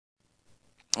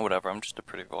Whatever, I'm just a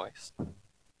pretty voice.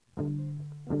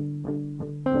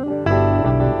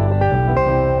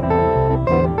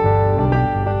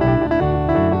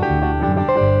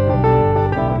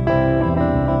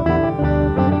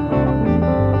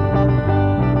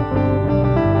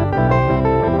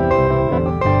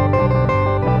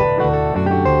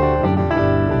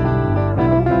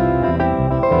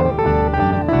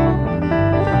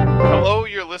 Hello,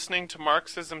 you're listening to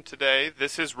Marxism Today.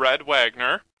 This is Red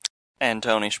Wagner. And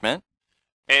Tony Schmidt.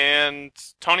 And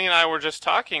Tony and I were just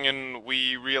talking, and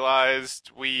we realized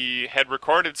we had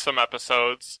recorded some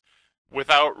episodes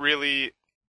without really,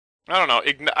 I don't know,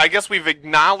 I guess we've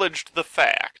acknowledged the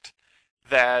fact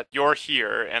that you're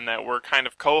here and that we're kind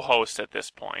of co-hosts at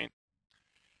this point.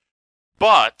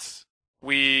 But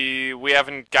we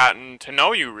haven't gotten to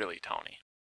know you really, Tony.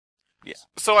 Yeah.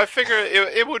 So I figure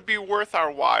it would be worth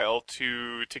our while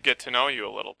to get to know you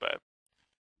a little bit.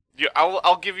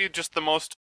 I'll give you just the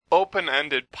most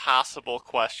open-ended possible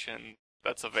question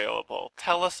that's available.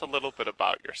 Tell us a little bit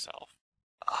about yourself.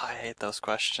 I hate those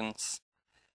questions.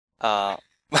 Uh,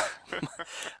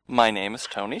 my name is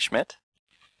Tony Schmidt.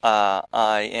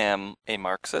 I am a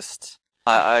Marxist.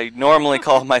 I normally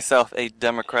call myself a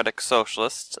democratic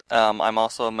socialist. I'm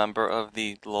also a member of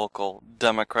the local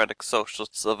Democratic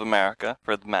Socialists of America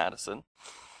for the Madison.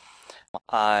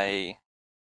 I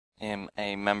am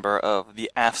a member of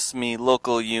the AFSCME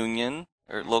local union,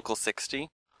 or Local 60,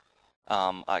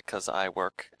 because I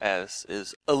work, as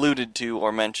is alluded to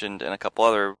or mentioned in a couple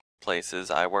other places,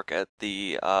 I work at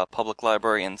the public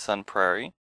library in Sun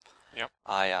Prairie. Yep.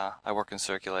 I work in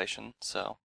circulation,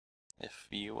 so if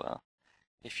you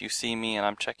see me and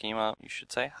I'm checking you out, you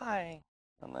should say hi,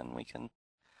 and then we can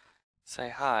say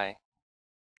hi.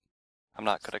 I'm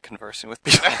not good at conversing with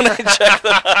people when I check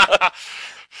them out.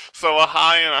 So a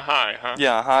hi and a hi, huh?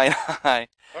 Yeah, hi and a hi.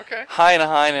 Okay. Hi and a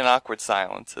hi and an awkward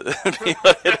silence would be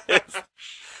what it is.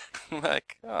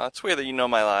 Like, oh, it's weird that you know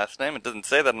my last name. It doesn't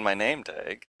say that in my name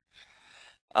tag.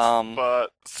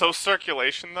 But so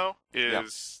circulation though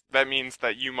that means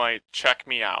that you might check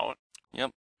me out.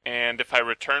 Yep. And if I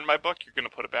return my book, you're going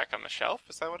to put it back on the shelf?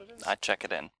 Is that what it is? I check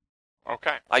it in.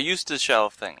 Okay. I used to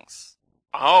shelve things.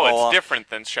 Oh, it's different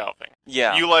than shelving.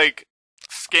 Yeah. You like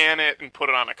scan it and put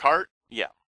it on a cart? Yeah.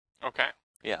 Okay.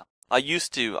 Yeah. I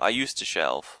used to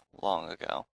shelve long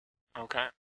ago. Okay.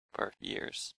 For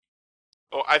years.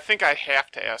 Oh, I think I have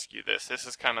to ask you this. This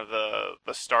is kind of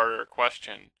the starter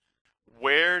question.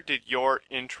 Where did your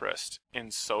interest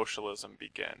in socialism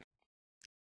begin?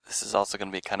 This is also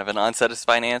going to be kind of an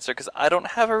unsatisfying answer because I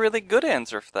don't have a really good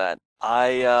answer for that.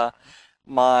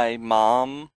 My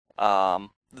mom,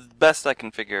 the best I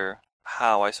can figure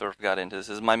how I sort of got into this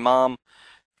is my mom,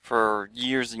 for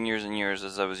years and years and years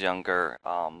as I was younger,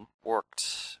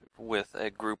 worked with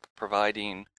a group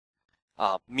providing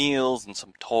meals and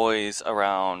some toys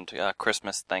around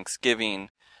Christmas,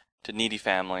 Thanksgiving to needy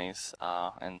families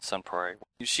in Sun Prairie.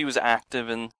 She was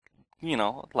active in,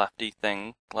 lefty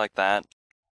thing like that.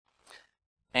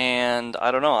 And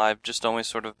I don't know, I've just always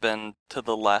sort of been to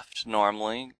the left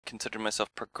normally, considered myself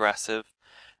progressive.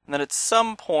 And then at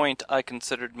some point I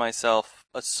considered myself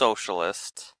a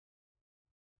socialist.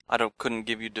 Couldn't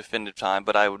give you definitive time,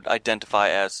 but I would identify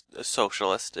as a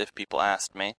socialist if people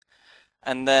asked me.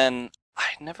 And then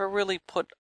I never really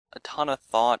put a ton of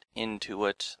thought into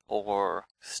it or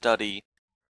study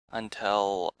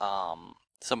until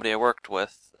somebody I worked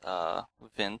with,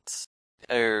 Vince,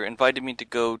 invited me to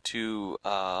go to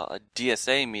a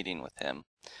DSA meeting with him.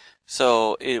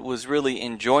 So it was really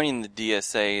in joining the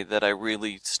DSA that I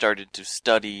really started to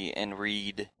study and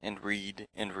read and read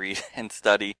and read and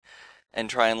study and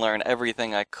try and learn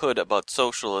everything I could about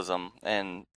socialism.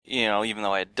 And, even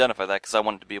though I identify that because I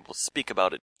wanted to be able to speak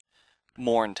about it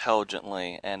more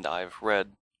intelligently, and I've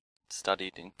read,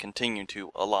 studied, and continue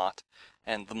to a lot.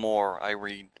 And the more I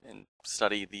read and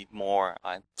study, the more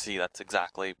I see that's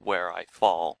exactly where I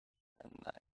fall.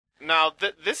 Now,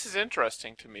 this is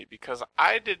interesting to me because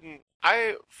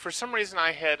for some reason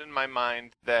I had in my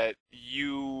mind that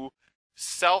you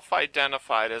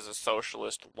self-identified as a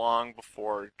socialist long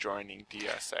before joining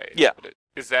DSA. Yeah.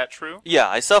 Is that true? Yeah,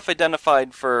 I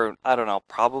self-identified for,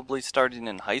 probably starting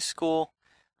in high school,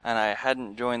 and I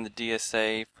hadn't joined the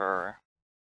DSA for,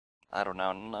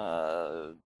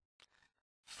 5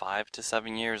 to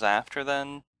 7 years after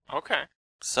then. Okay.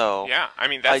 So yeah,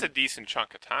 that's a decent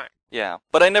chunk of time. Yeah,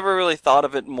 but I never really thought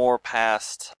of it more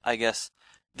past, I guess,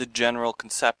 the general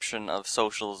conception of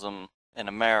socialism in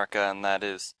America, and that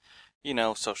is,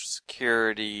 Social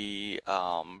Security,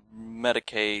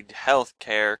 Medicaid, health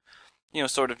care,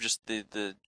 sort of just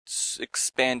the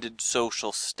expanded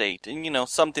social state, and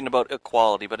something about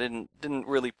equality, but I didn't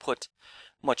really put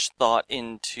much thought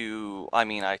into. I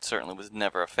mean, I certainly was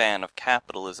never a fan of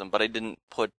capitalism, but I didn't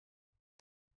put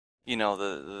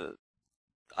the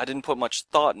I didn't put much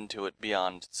thought into it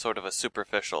beyond sort of a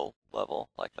superficial level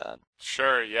like that.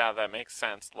 Sure, yeah, that makes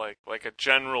sense. Like a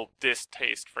general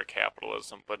distaste for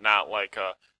capitalism, but not like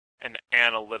an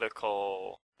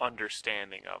analytical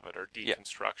understanding of it or Yeah.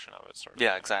 deconstruction of it, sort of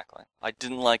Yeah, thing. exactly. I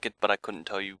didn't like it, but I couldn't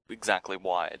tell you exactly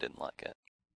why I didn't like it.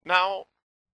 Now,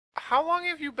 how long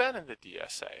have you been in the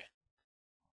DSA?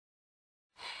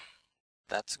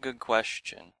 That's a good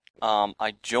question.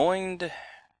 I joined,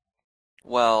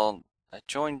 well, I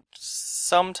joined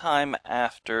sometime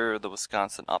after the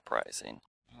Wisconsin Uprising.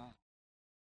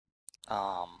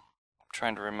 I'm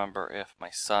trying to remember if my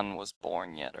son was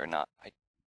born yet or not. I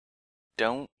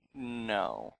don't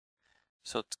know.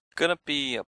 So it's gonna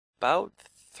be about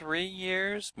 3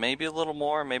 years, maybe a little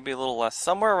more, maybe a little less,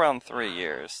 somewhere around 3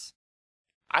 years.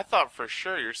 I thought for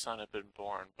sure your son had been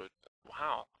born, but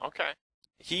wow, okay,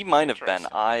 He might have been.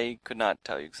 interesting. I could not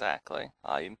tell you exactly.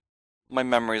 My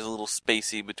memory is a little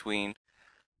spacey between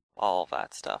all of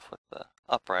that stuff with the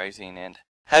uprising and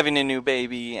having a new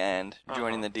baby and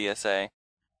joining Uh-huh. the DSA.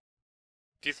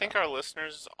 Do you think So, our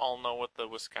listeners all know what the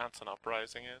Wisconsin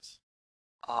Uprising is?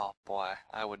 oh boy,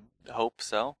 I would hope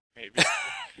so. Maybe.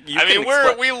 You I can mean,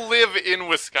 explain. we live in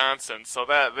Wisconsin, so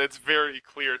that's very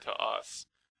clear to us.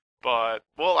 But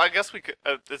well, I guess we could.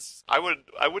 I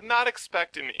would not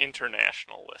expect an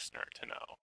international listener to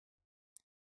know.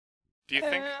 Do you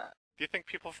think? Eh, Do you think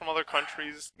people from other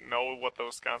countries know what the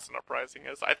Wisconsin Uprising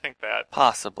is? I think that.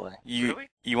 possibly. You Really?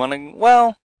 you want to?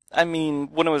 Well, I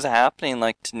mean, when it was happening,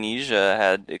 like Tunisia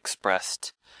had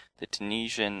expressed the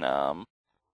Tunisian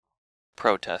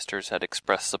protesters had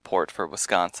expressed support for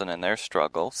Wisconsin and their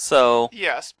struggle. So,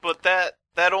 Yes, but that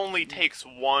only takes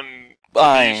one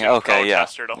I Tunisian okay, yeah.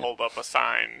 protester to hold up a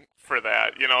sign for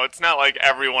that. You know, it's not like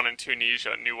everyone in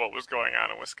Tunisia knew what was going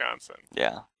on in Wisconsin.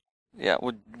 Yeah. Yeah,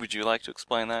 would you like to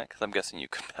explain that? Because I'm guessing you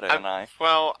could better than I.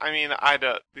 Well, I mean,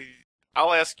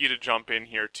 I'll ask you to jump in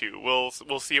here too. We'll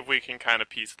see if we can kind of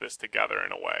piece this together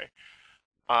in a way.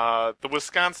 The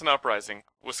Wisconsin Uprising,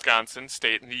 Wisconsin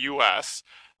state in the U.S.,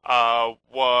 have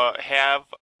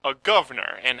a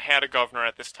governor and had a governor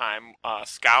at this time,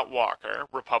 Scott Walker,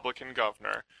 Republican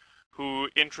governor, who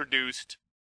introduced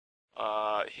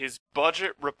his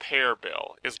budget repair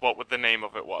bill is what the name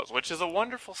of it was, which is a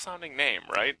wonderful sounding name,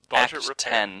 right? Budget Act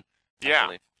repair. 10, I Yeah,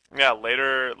 believe. yeah.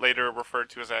 Later referred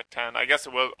to as Act 10. I guess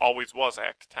it always was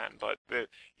Act 10, but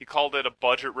he called it a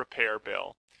budget repair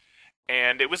bill,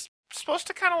 and it was supposed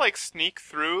to kind of like sneak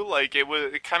through, like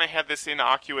it kind of had this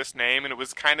innocuous name, and it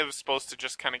was kind of supposed to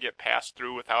just kind of get passed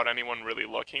through without anyone really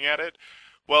looking at it.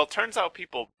 Well, it turns out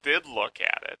people did look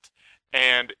at it,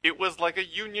 and it was like a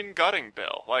union gutting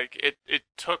bill. Like it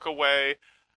took away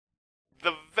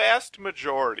the vast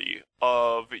majority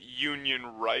of union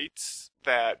rights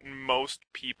that most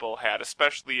people had,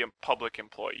 especially in public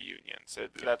employee unions.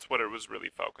 That's what it was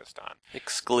really focused on.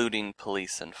 Excluding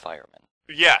police and firemen.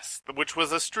 Yes, which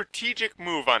was a strategic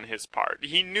move on his part.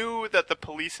 He knew that the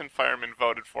police and firemen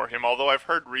voted for him, although I've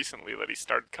heard recently that he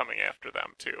started coming after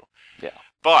them too. Yeah.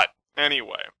 But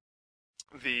anyway,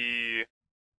 the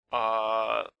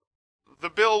uh the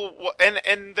bill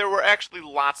and there were actually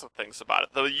lots of things about it.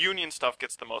 The union stuff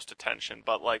gets the most attention,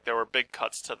 but like there were big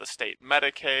cuts to the state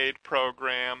Medicaid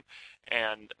program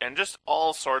and just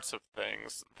all sorts of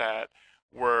things that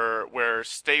were where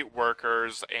state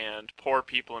workers and poor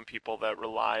people and people that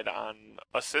relied on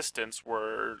assistance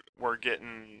were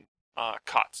getting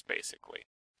cuts basically.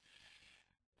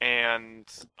 And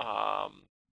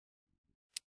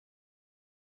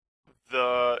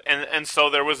so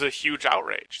there was a huge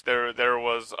outrage. There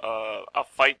was a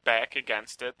fight back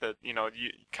against it. That you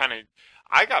kind of.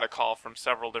 I got a call from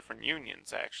several different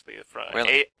unions actually.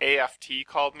 Really? AFT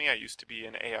called me. I used to be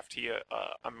in AFT,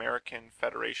 American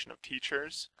Federation of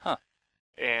Teachers, Huh.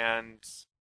 and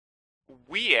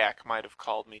WEAC might have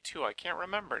called me too. I can't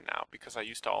remember now because I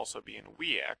used to also be in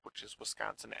WEAC, which is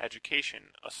Wisconsin Education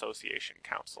Association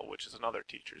Council, which is another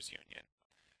teachers union.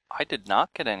 I did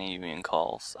not get any union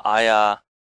calls. Oh,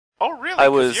 really? I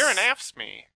Because was you're an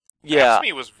AFSME. yeah,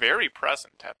 AFSME was very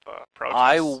present at the I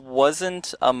protests.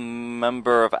 wasn't a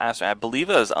member of ASME. I believe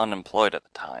I was unemployed at the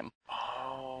time.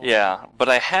 Oh. Yeah, but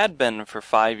I had been for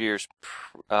 5 years,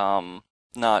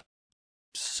 not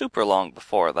super long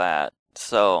before that.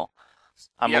 So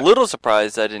I'm Yeah, a little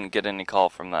surprised I didn't get any call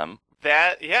from them.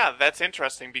 that's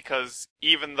interesting because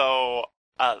even though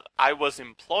I was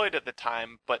employed at the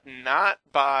time, but not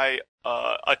by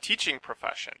a teaching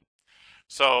profession.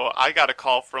 So I got a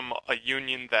call from a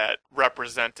union that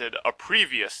represented a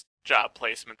previous job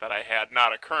placement that I had,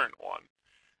 not a current one.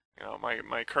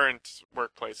 My current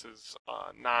workplace is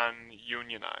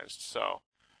non-unionized, so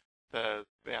there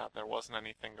wasn't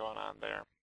anything going on there.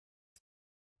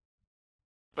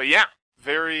 But yeah,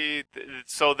 very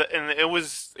and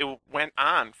it went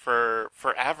on for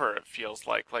forever. It feels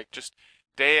like just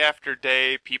day after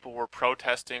day, people were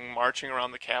protesting, marching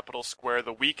around the Capitol Square.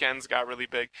 The weekends got really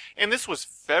big, and this was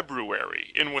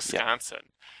February in Yeah.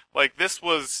 Wisconsin. Like it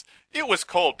was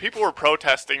cold. People were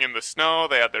protesting in the snow.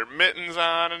 They had their mittens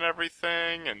on and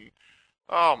everything, and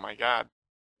oh my God,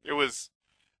 it was.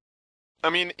 I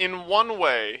mean, in one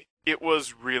way, it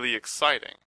was really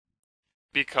exciting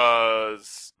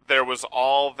because there was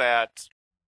all that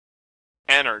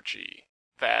energy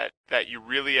that you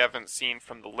really haven't seen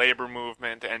from the labor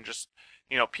movement, and just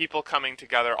people coming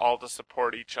together all to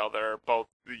support each other, both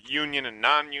the union and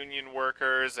non-union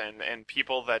workers, and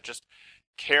people that just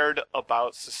cared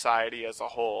about society as a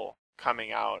whole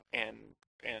coming out and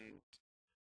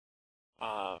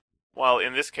well,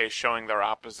 in this case, showing their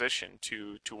opposition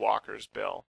to Walker's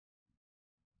bill.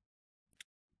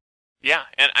 Yeah,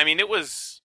 and I mean it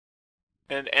was.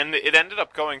 And it ended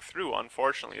up going through.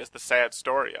 Unfortunately, is the sad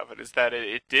story of it, is that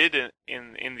it did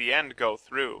in the end go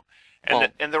through, Well,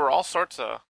 and there were all sorts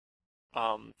of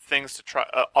things to try,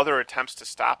 other attempts to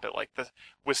stop it. Like the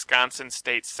Wisconsin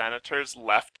state senators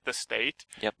left the state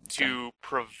yep. to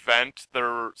prevent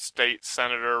their state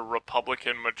senator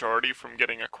Republican majority from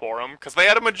getting a quorum, because they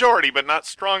had a majority but not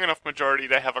strong enough majority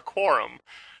to have a quorum.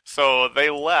 So they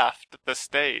left the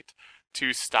state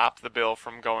to stop the bill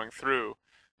from going through.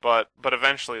 But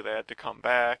eventually they had to come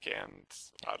back, and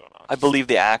I don't know. I believe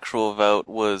the actual vote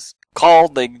was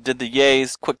called. They did the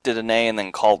yays, quick did a nay, and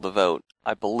then called the vote.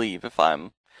 I believe, if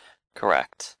I'm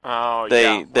correct. Oh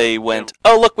They yeah, they went,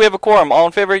 oh look, we have a quorum. All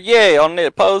in favor? Yay! All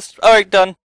opposed? All right,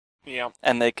 done. yeah.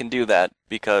 And they can do that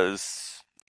because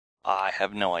I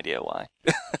have no idea why.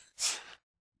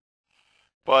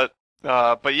 But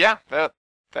yeah,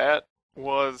 that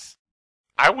was.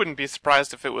 I wouldn't be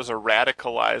surprised if it was a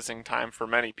radicalizing time for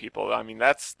many people. I mean,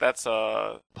 that's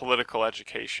a political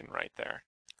education right there.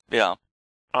 Yeah.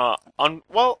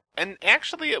 Well, and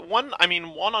actually, one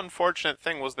unfortunate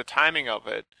thing was the timing of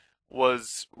it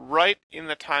was right in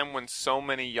the time when so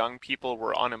many young people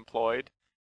were unemployed,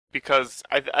 because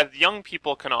young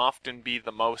people can often be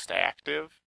the most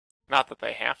active. Not that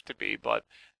they have to be, but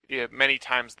many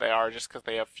times they are, just because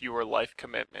they have fewer life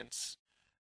commitments.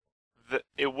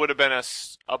 It would have been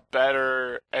a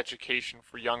better education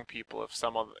for young people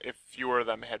if fewer of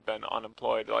them had been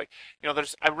unemployed. Like,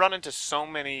 I run into so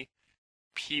many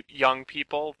young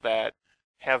people that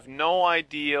have no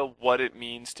idea what it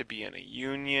means to be in a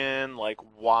union, like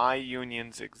why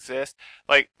unions exist.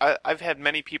 Like I've had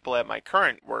many people at my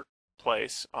current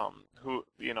workplace, who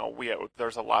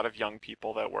there's a lot of young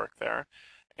people that work there,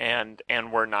 and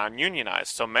we're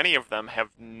non-unionized. So many of them have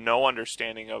no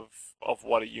understanding of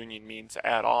what a union means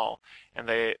at all, and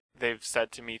they've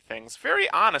said to me things very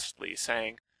honestly,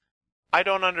 saying, I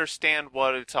don't understand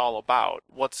what it's all about.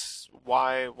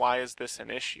 Why is this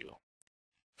an issue?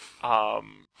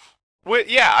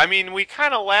 Yeah, I mean, we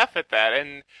kind of laugh at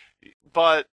that,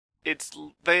 but it's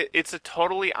a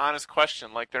totally honest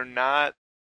question. Like, they're not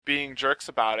being jerks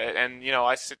about it, and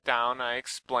I sit down, I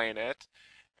explain it,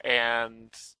 and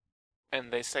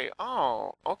they say,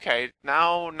 "Oh, okay,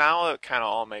 now it kind of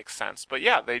all makes sense." But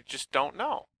yeah, they just don't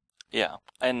know. Yeah.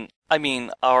 And I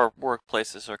mean, our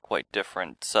workplaces are quite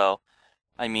different, so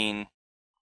I mean,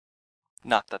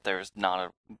 not that there's not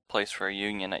a place for a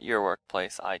union at your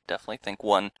workplace. I definitely think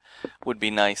one would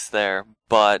be nice there,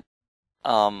 but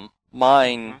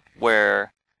mine,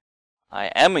 where I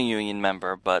am a union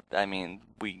member, but I mean,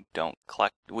 we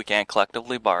can't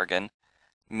collectively bargain.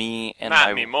 Me and Not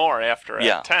my anymore after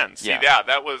Yeah, Act 10. See, yeah. yeah,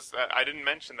 that was I didn't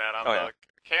mention that on Oh, the yeah.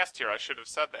 cast here. I should have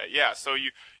said that. Yeah, so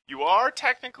you are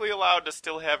technically allowed to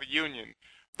still have a union,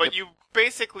 but Yep. you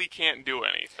basically can't do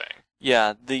anything.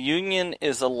 Yeah, the union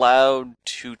is allowed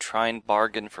to try and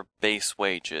bargain for base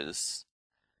wages,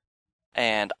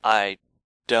 and I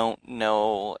don't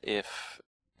know if,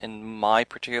 in my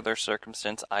particular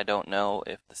circumstance, I don't know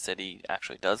if the city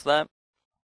actually does that.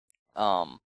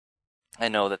 I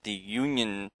know that the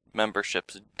union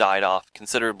memberships died off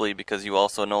considerably because you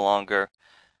also no longer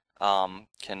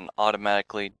can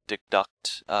automatically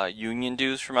deduct union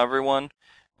dues from everyone,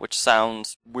 which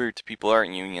sounds weird to people who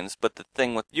aren't unions. But the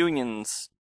thing with unions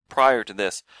prior to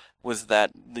this was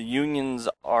that the unions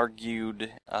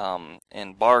argued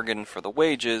and bargained for the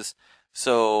wages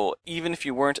So even if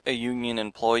you weren't a union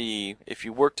employee, if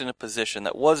you worked in a position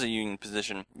that was a union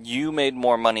position, you made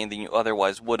more money than you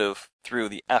otherwise would have through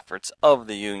the efforts of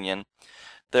the union.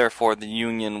 Therefore, the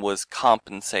union was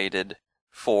compensated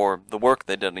for the work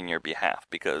they did on your behalf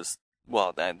because,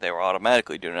 well, they were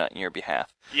automatically doing it on your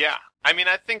behalf. Yeah. I mean,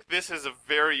 I think this is a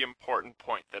very important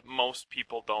point that most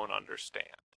people don't understand.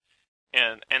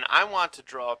 And I want to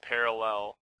draw a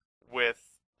parallel with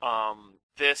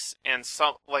this and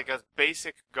some like a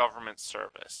basic government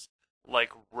service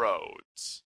like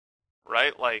roads,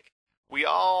 right? Like we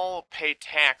all pay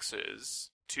taxes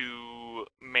to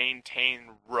maintain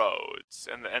roads,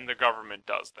 and the government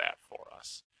does that for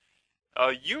us.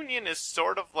 A union is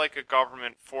sort of like a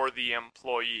government for the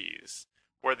employees,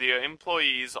 where the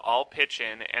employees all pitch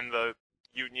in and the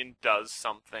union does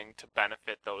something to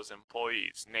benefit those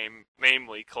employees,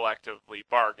 namely collectively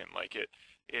bargain. Like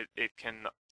it can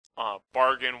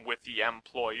bargain with the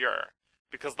employer.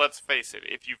 Because let's face it,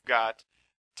 if you've got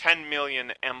 10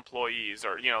 million employees,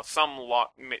 or some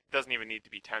law doesn't even need to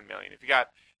be 10 million. If you got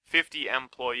 50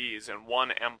 employees and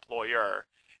one employer,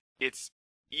 it's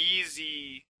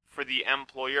easy for the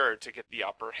employer to get the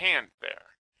upper hand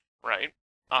there, right?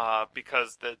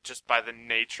 Because just by the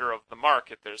nature of the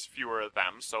market, there's fewer of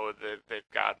them, so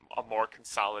they've got a more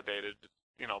consolidated,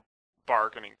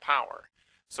 bargaining power.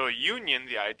 So a union,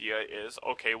 the idea is,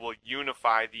 okay, we'll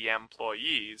unify the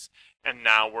employees, and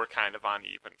now we're kind of on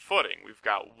even footing. We've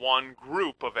got one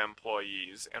group of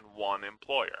employees and one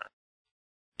employer.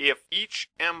 If each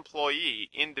employee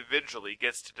individually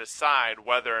gets to decide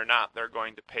whether or not they're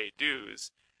going to pay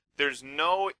dues, there's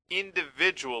no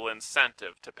individual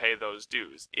incentive to pay those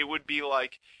dues. It would be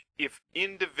like if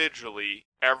individually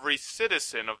every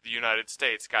citizen of the United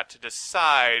States got to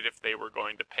decide if they were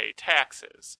going to pay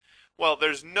taxes. Well,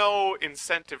 there's no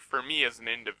incentive for me as an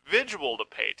individual to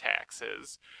pay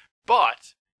taxes,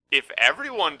 but if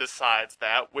everyone decides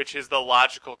that, which is the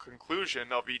logical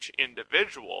conclusion of each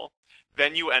individual,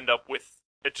 then you end up with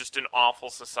just an awful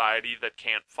society that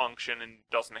can't function and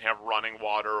doesn't have running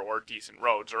water or decent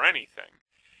roads or anything.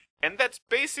 And that's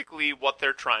basically what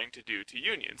they're trying to do to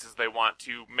unions, is they want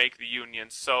to make the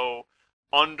unions so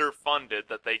underfunded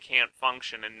that they can't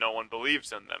function and no one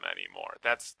believes in them anymore.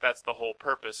 That's the whole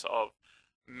purpose of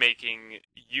making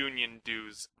union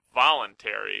dues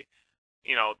voluntary.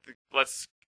 Let's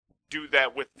do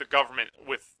that with the government,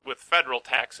 with federal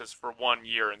taxes for 1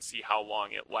 year and see how long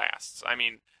it lasts. I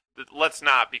mean, let's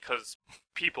not, because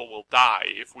people will die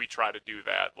if we try to do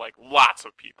that. Like, lots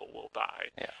of people will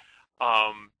die. Yeah.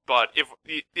 But if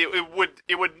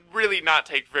it would really not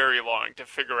take very long to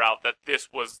figure out that this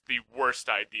was the worst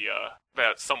idea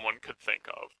that someone could think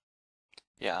of.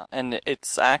 Yeah, and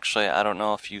it's actually, I don't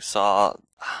know if you saw,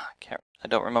 I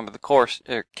don't remember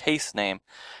the case name,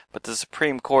 but the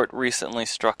Supreme Court recently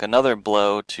struck another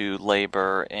blow to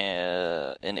labor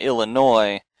in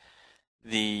Illinois.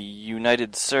 The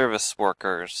United Service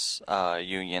Workers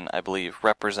Union, I believe,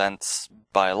 represents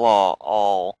by law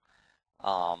all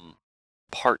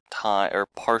part-time or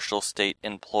partial state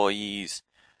employees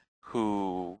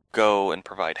who go and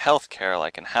provide health care,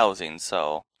 like in housing.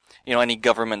 So, any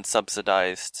government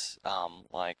subsidized,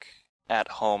 like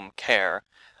at-home care,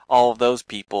 all of those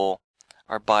people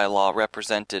are by law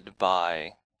represented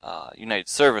by United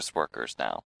Service Workers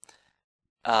now.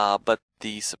 But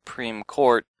the Supreme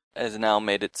Court has now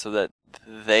made it so that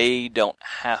they don't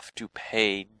have to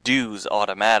pay dues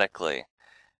automatically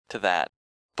to that,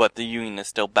 but the union is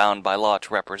still bound by law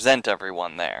to represent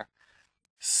everyone there.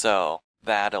 So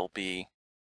that'll be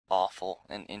awful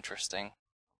and interesting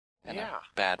in a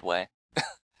bad way.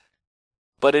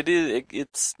 But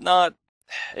it's not,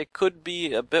 it could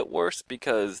be a bit worse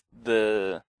because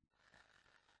again,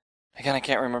 I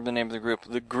can't remember the name of the group.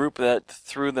 The group that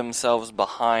threw themselves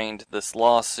behind this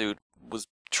lawsuit was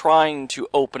trying to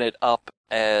open it up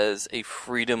as a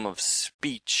freedom of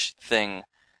speech thing,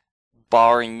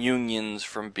 barring unions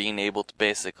from being able to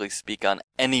basically speak on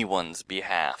anyone's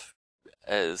behalf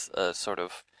as a sort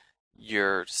of,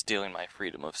 you're stealing my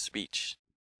freedom of speech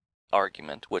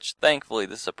argument, which thankfully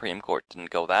the Supreme Court didn't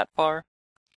go that far,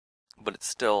 but it's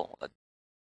still a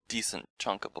decent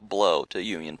chunk of a blow to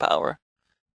union power.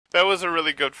 That was a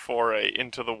really good foray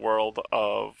into the world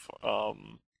of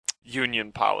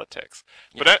union politics.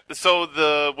 Yeah. But so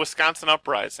the Wisconsin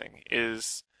Uprising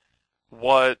is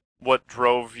what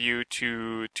drove you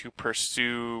to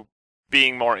pursue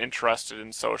being more interested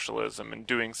in socialism and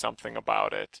doing something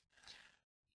about it.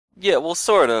 Yeah, well,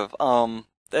 sort of.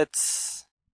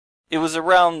 It was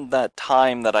around that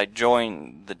time that I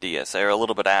joined the DSA, or a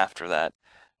little bit after that.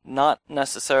 Not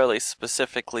necessarily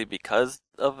specifically because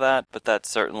of that, but that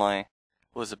certainly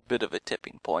was a bit of a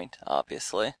tipping point,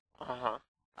 obviously. Uh-huh.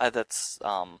 That's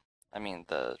I mean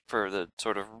for the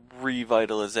sort of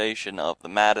revitalization of the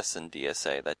Madison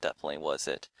DSA, that definitely was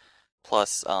it.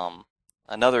 Plus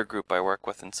another group I work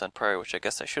with in Sun Prairie, which I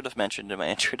guess I should have mentioned in my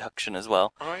introduction as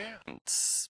well. Oh yeah.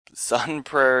 It's Sun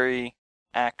Prairie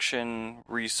Action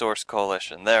Resource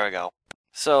Coalition. There we go.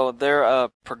 So they're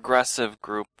a progressive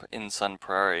group in Sun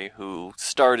Prairie who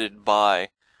started by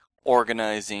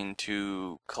organizing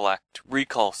to collect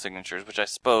recall signatures, which I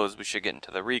suppose we should get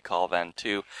into the recall then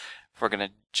too, if we're going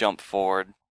to jump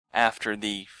forward after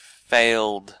the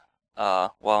failed,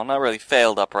 well, not really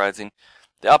failed uprising,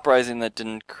 the uprising that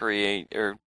didn't create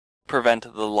or prevent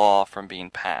the law from being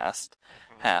passed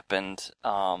happened.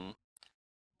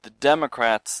 The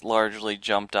Democrats largely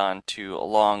jumped on to,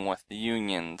 along with the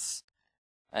unions,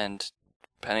 and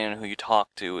depending on who you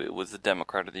talk to, it was the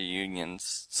Democrat or the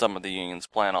unions. Some of the unions'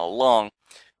 plan all along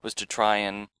was to try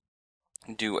and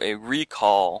do a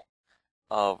recall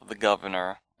of the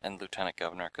governor and lieutenant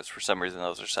governor, because for some reason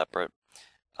those are separate,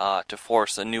 to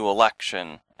force a new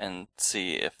election and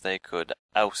see if they could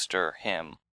ouster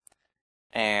him.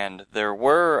 And there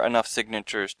were enough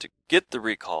signatures to get the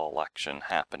recall election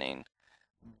happening,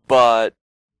 but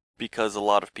because a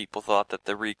lot of people thought that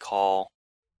the recall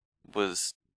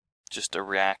was just a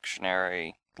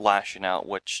reactionary lashing out,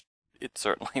 which it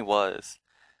certainly was,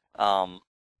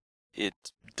 it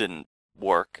didn't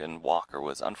work, and Walker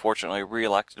was unfortunately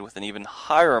reelected with an even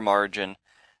higher margin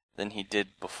than he did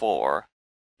before.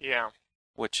 Yeah.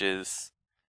 Which is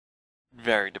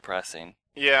very depressing.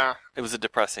 Yeah. It was a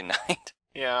depressing night.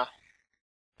 Yeah.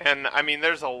 And I mean,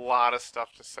 there's a lot of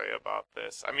stuff to say about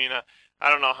this. I mean, I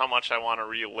don't know how much I want to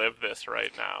relive this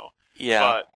right now. Yeah.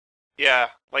 But yeah,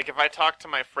 like if I talk to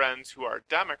my friends who are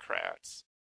Democrats,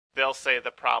 they'll say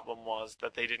the problem was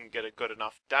that they didn't get a good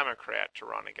enough Democrat to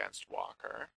run against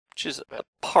Walker. Which is a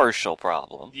partial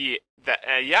problem.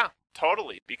 Yeah,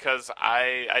 totally. Because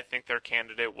I think their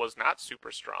candidate was not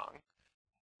super strong.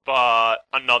 But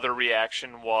another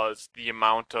reaction was the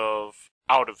amount of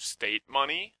out-of-state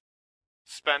money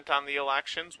spent on the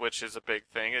elections, which is a big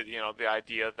thing. You know, the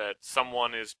idea that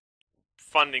someone is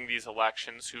funding these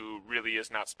elections who really is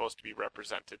not supposed to be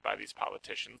represented by these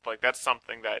politicians. Like, that's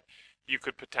something that you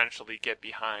could potentially get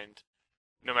behind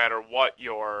no matter what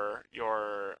your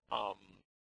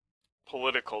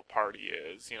political party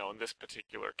is. You know, in this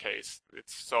particular case,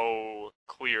 it's so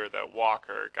clear that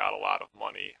Walker got a lot of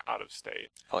money out of state.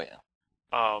 Oh yeah.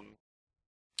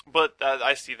 But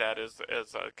I see that as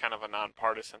a kind of a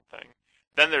nonpartisan thing.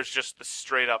 Then there's just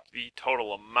the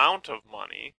total amount of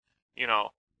money. You know,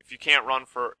 if you can't run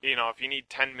for, you know, if you need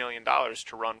 $10 million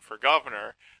to run for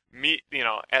governor, you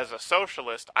know, as a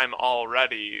socialist, I'm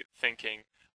already thinking,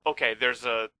 okay, there's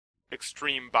a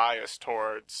extreme bias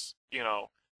towards, you know,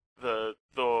 the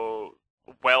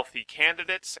wealthy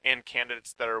candidates and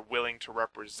candidates that are willing to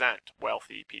represent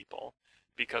wealthy people,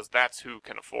 because that's who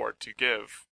can afford to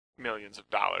give millions of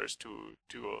dollars to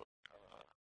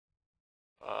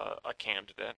a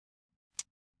candidate.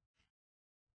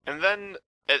 And then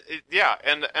yeah,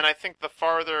 and I think the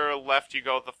farther left you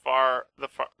go,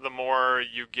 the more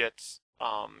you get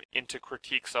into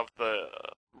critiques of the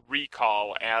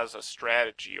recall as a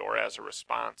strategy or as a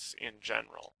response in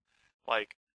general.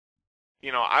 Like,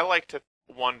 you know, I like to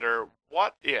wonder,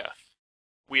 what if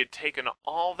we had taken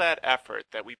all that effort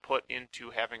that we put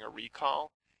into having a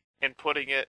recall and put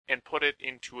it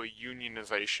into a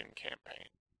unionization campaign,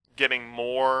 getting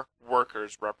more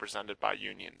workers represented by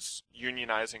unions,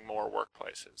 unionizing more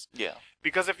workplaces. Yeah.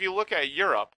 Because if you look at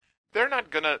Europe, they're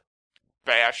not going to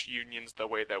bash unions the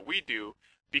way that we do,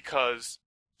 because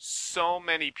so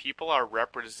many people are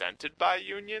represented by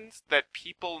unions that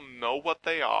people know what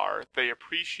they are, they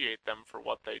appreciate them for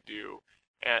what they do,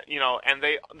 and you know, and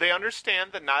they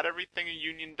understand that not everything a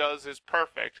union does is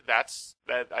perfect.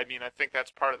 I mean, I think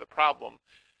that's part of the problem.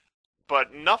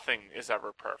 But nothing is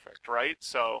ever perfect, right?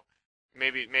 So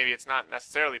maybe it's not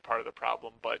necessarily part of the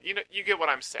problem, but you know, you get what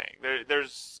I'm saying.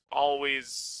 There's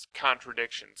always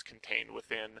contradictions contained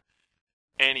within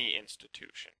any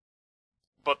institution.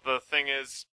 But the thing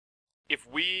is, if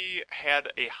we had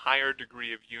a higher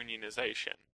degree of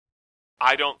unionization,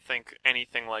 I don't think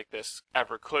anything like this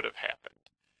ever could have happened.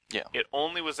 Yeah. It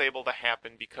only was able to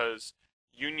happen because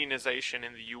unionization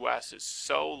in the U.S. is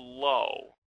so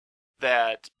low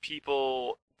that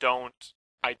people don't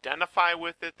identify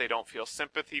with it, they don't feel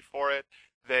sympathy for it,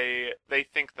 they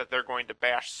think that they're going to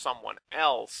bash someone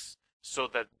else so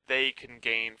that they can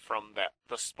gain from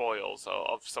the spoils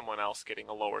of someone else getting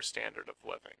a lower standard of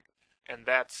living. And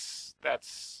that's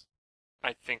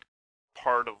I think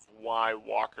part of why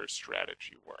Walker's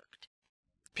strategy worked.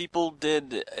 people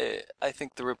did. I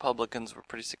think the Republicans were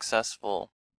pretty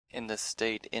successful in this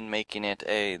state in making it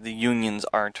the unions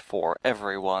aren't for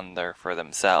everyone, they're for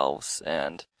themselves.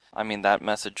 And I mean, that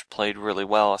message played really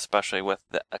well, especially with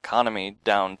the economy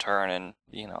downturn and,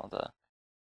 the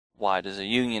why does a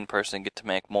union person get to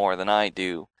make more than I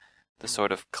do? The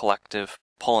sort of collective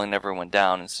pulling everyone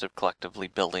down instead of collectively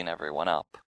building everyone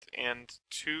up. And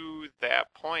to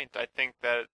that point, I think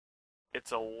that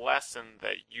it's a lesson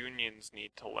that unions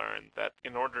need to learn, that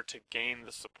in order to gain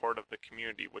the support of the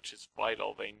community, which is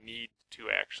vital, they need to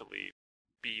actually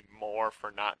be more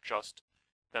for not just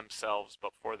themselves,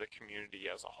 but for the community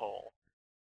as a whole.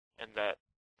 And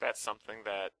that's something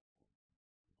that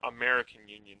American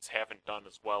unions haven't done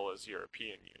as well as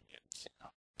European unions. Yeah.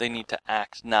 They need to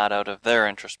act not out of their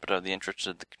interest, but out of the interest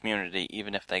of the community,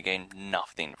 even if they gain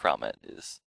nothing from it.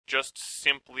 Just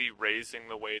simply raising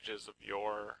the wages of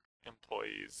your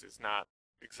employees is not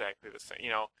exactly the same.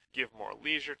 Give more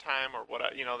leisure time or what.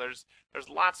 There's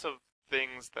lots of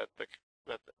things that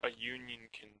a union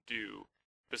can do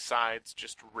besides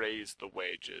just raise the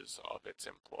wages of its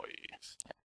employees.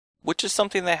 Yeah. Which is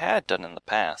something they had done in the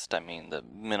past. I mean, the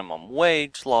minimum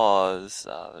wage laws,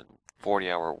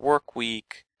 40-hour work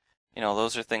week,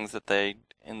 those are things that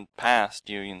in past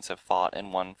unions have fought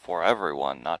and won for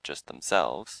everyone, not just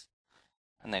themselves.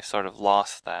 And they've sort of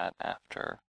lost that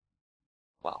after,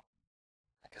 well,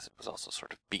 I guess it was also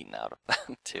sort of beaten out of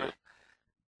them too.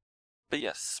 But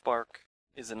yes, Spark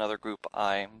is another group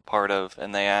I'm part of,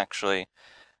 and they actually,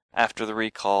 after the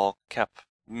recall, kept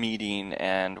meeting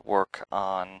and work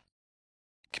on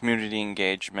community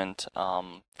engagement.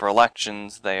 For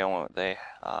elections, they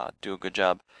do a good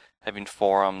job having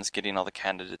forums, getting all the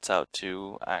candidates out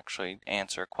to actually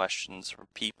answer questions from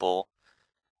people,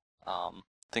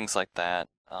 things like that.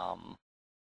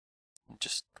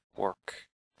 Just work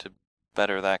to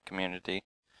better that community.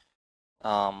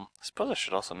 I suppose I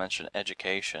should also mention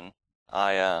education.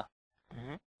 I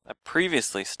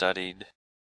previously studied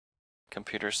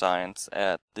computer science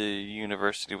at the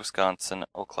University of Wisconsin,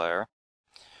 Eau Claire,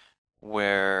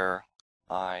 where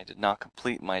I did not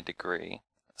complete my degree,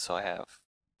 so I have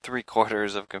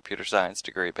 3/4 of a computer science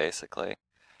degree, basically.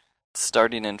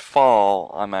 Starting in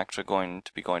fall, I'm actually going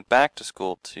to be going back to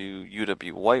school to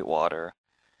UW-Whitewater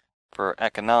for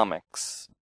economics,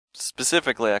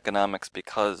 specifically economics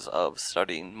because of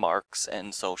studying Marx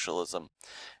and socialism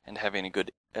and having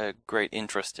a great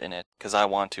interest in it, because I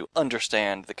want to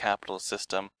understand the capitalist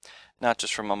system, not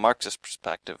just from a Marxist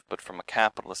perspective, but from a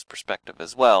capitalist perspective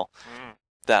as well.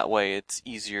 That way it's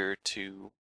easier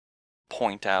to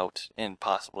point out and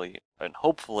possibly, and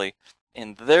hopefully,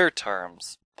 in their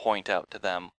terms, point out to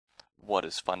them what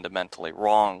is fundamentally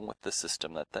wrong with the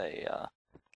system that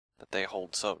they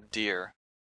hold so dear.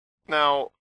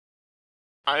 Now,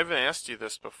 I haven't asked you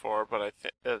this before, but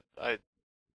I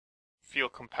feel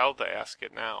compelled to ask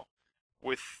it now.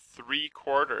 With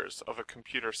 3/4 of a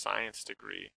computer science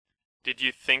degree, did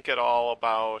you think at all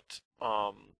about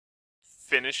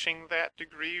finishing that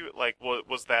degree? Like,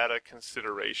 was that a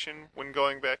consideration when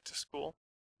going back to school?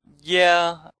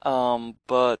 Yeah,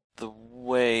 but the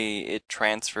way it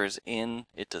transfers in,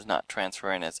 it does not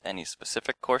transfer in as any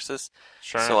specific courses.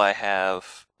 Sure. So I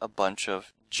have a bunch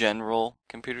of general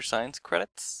computer science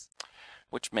credits,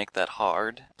 which make that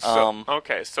hard.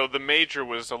 Okay, so the major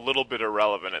was a little bit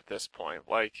irrelevant at this point.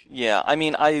 Yeah, I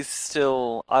mean, I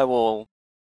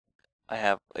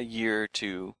have a year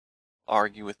to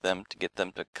argue with them to get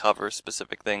them to cover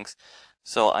specific things.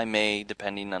 So I may,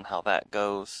 depending on how that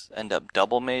goes, end up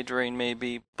double majoring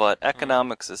maybe, but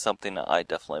economics is something that I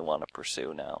definitely want to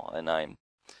pursue now, and I'm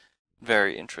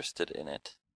very interested in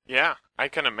it. Yeah, I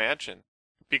can imagine.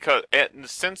 Because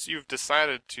since you've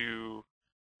decided to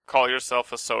call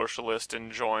yourself a socialist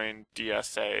and join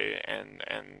DSA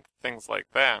and things like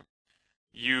that,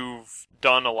 you've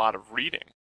done a lot of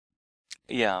reading.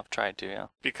 Yeah, I've tried to, yeah.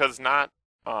 Because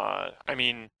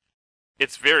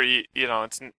it's very,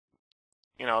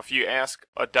 if you ask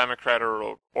a Democrat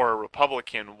or a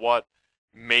Republican what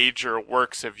major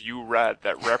works have you read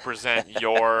that represent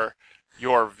your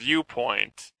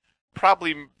viewpoint,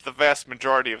 probably the vast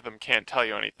majority of them can't tell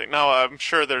you anything. Now, I'm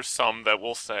sure there's some that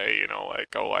will say,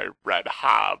 I read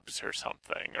Hobbes or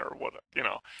something, or what,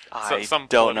 I some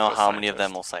don't know how scientist. many of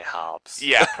them will say Hobbes.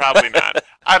 Yeah, probably not.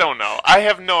 I don't know. I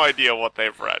have no idea what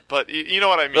they've read, but you know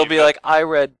what I mean. They'll be like, I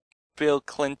read Bill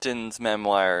Clinton's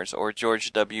memoirs or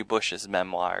George W. Bush's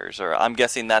memoirs, or I'm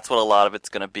guessing that's what a lot of it's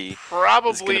going to be.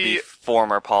 Probably. It's going to be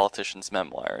former politicians'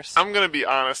 memoirs. I'm going to be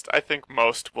honest. I think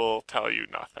most will tell you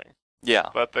nothing. Yeah.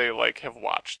 But they have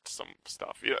watched some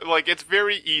stuff. It's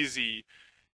very easy.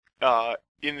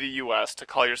 in the U.S. to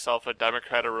call yourself a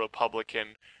Democrat or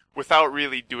Republican without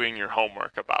really doing your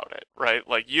homework about it, right?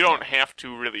 Like you don't have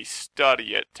to really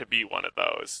study it to be one of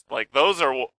those. Like those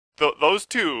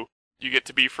two you get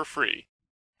to be for free.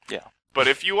 Yeah. But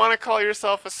if you want to call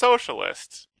yourself a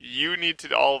socialist, you need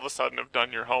to all of a sudden have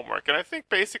done your homework, and I think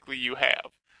basically you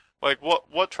have. Like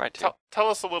what? Try to. Tell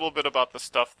us a little bit about the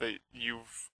stuff that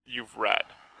you've read.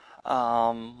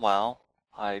 Well,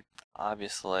 I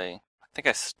think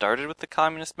I started with the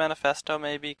Communist Manifesto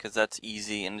maybe, because that's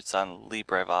easy and it's on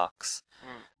LibreVox,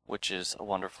 which is a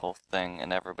wonderful thing,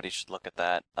 and everybody should look at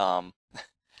that.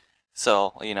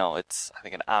 So, it's, I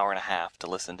think, an hour and a half to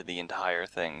listen to the entire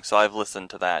thing. So I've listened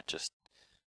to that just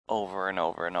over and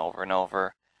over and over and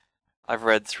over. I've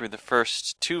read through the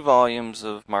first 2 volumes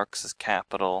of Marx's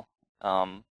Capital.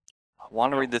 I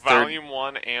want to read the third. Volume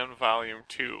 1 and Volume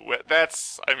 2.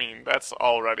 That's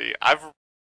already.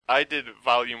 I did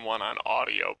Volume 1 on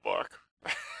audiobook.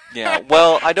 Yeah,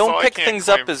 well, I don't So pick I things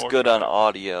can't up claim as full good on credit.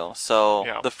 audio. So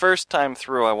Yeah. the first time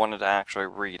through, I wanted to actually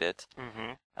read it.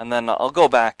 Mm-hmm. And then I'll go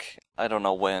back, I don't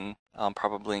know when,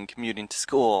 probably in commuting to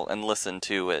school, and listen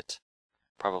to it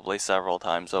probably several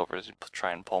times over to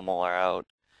try and pull more out.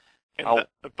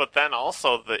 But then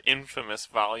also the infamous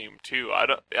Volume 2.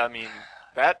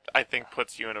 That I think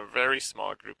puts you in a very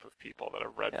small group of people that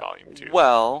have read Volume 2.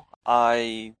 Well,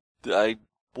 I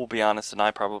will be honest, and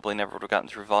I probably never would have gotten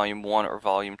through Volume 1 or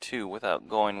Volume 2 without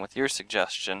going with your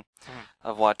suggestion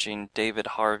of watching David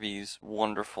Harvey's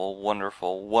wonderful,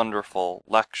 wonderful, wonderful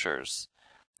lectures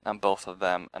on both of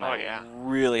them. And I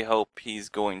really hope he's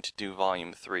going to do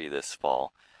Volume 3 this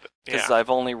fall. Because I've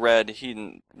only read,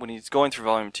 when he's going through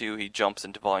Volume 2, he jumps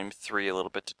into Volume 3 a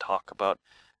little bit to talk about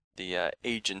the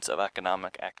agents of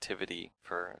economic activity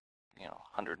for,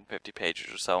 150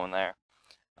 pages or so in there.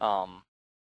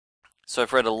 So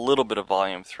I've read a little bit of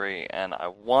Volume 3, and I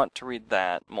want to read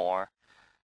that more.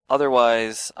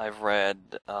 Otherwise, I've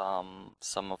read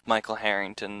some of Michael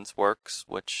Harrington's works,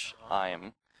 which I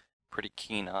am pretty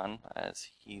keen on, as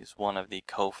he's one of the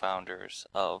co-founders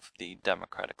of the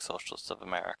Democratic Socialists of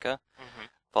America. Mm-hmm.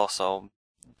 I've also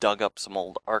dug up some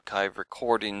old archive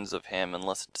recordings of him and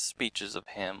listened to speeches of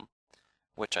him,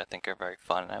 which I think are very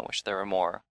fun, and I wish there were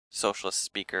more socialist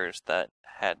speakers that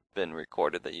had been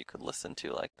recorded that you could listen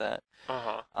to like that.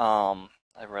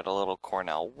 I read a little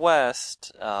Cornell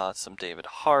West, some David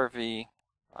Harvey.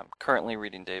 I'm currently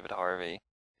reading David Harvey.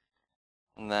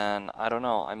 And then, I don't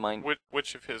know, I might...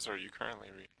 Which of his are you currently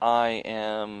reading? I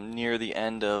am near the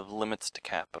end of Limits to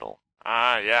Capital.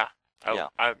 Yeah. Yeah.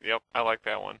 I like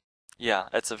that one. Yeah,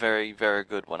 it's a very, very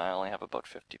good one. I only have about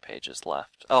 50 pages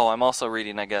left. Oh, I'm also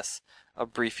reading, I guess, A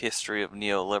Brief History of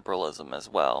Neoliberalism as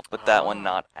well, but that one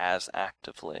not as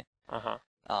actively.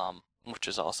 Which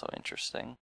is also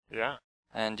interesting. Yeah.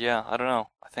 And yeah, I don't know.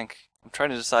 I think I'm trying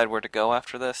to decide where to go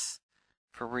after this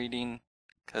for reading,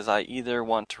 because I either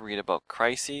want to read about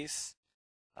crises,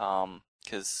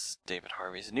 because David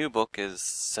Harvey's new book is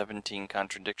 17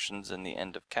 Contradictions in the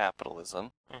End of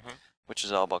Capitalism, which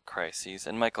is all about crises,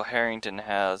 and Michael Harrington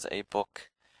has a book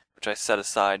which I set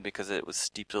aside because it was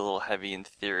steeped a little heavy in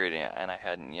theory, and I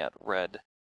hadn't yet read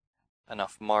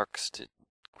enough Marx to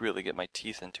really get my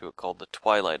teeth into it, called The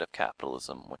Twilight of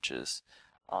Capitalism, which is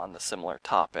on the similar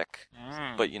topic.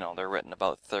 But, they're written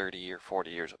about 30 or 40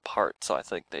 years apart, so I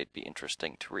think they'd be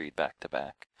interesting to read back to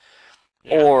back.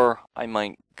 Yeah. Or I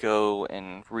might go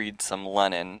and read some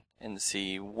Lenin and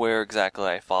see where exactly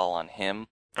I fall on him.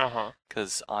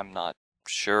 Because I'm not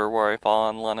sure where I fall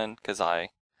on Lenin, because I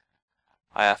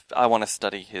want to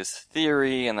study his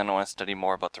theory, and then I want to study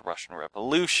more about the Russian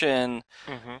Revolution,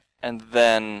 and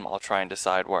then I'll try and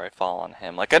decide where I fall on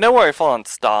him. Like, I know where I fall on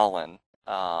Stalin,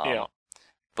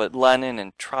 but Lenin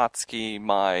and Trotsky,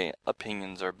 my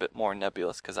opinions are a bit more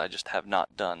nebulous, because I just have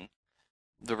not done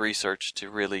the research to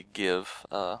really give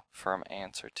a firm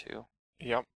answer to.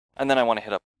 Yep. And then I want to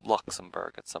hit up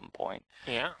Luxembourg at some point.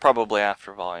 Yeah. Probably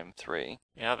after Volume 3.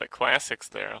 Yeah, the classics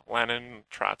there. Lenin,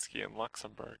 Trotsky, and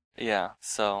Luxembourg. Yeah,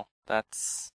 so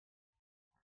that's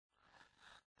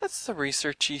the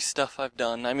researchy stuff I've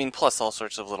done. I mean, plus all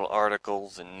sorts of little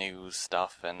articles and news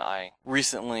stuff. And I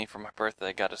recently, for my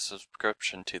birthday, got a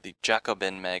subscription to the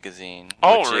Jacobin magazine.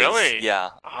 Oh, really?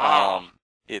 Yeah. Oh.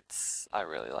 I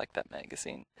really like that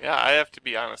magazine. Yeah, I have to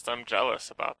be honest. I'm jealous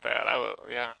about that.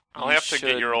 I'll have to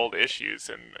get your old issues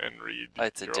and read.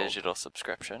 It's a digital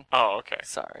subscription. Oh, okay.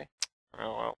 Sorry.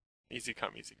 Oh, well, easy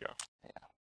come, easy go. Yeah,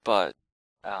 but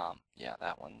yeah,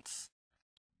 that one's.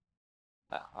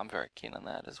 I'm very keen on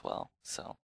that as well.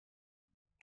 So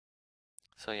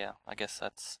yeah, I guess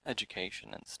that's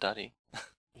education and study.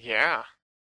 Yeah.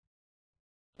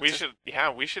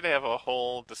 we should have a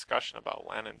whole discussion about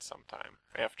Lenin sometime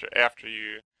after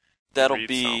you That'll read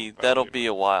be some. that'll be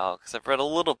a while because I've read a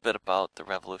little bit about the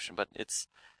revolution, but it's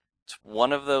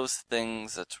one of those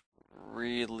things that's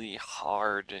really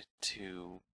hard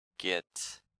to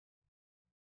get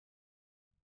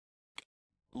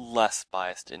less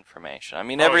biased information. I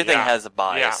mean, Oh, everything yeah. has a Yeah,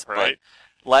 bias, right.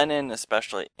 but Lenin,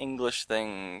 especially English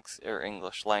things or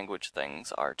English language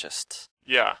things, are just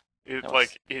Yeah. it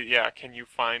was, Yeah, can you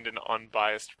find an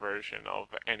unbiased version of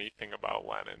anything about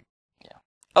Lenin? yeah.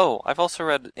 Oh, I've also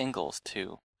read Engels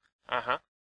too. Uh-huh.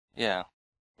 Yeah.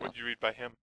 What'd you read by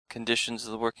him? Conditions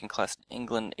of the Working Class in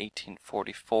England,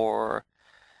 1844.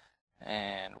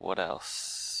 And what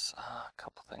else? A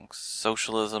couple things.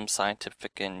 Socialism,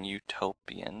 Scientific and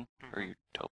Utopian. Or Hmm.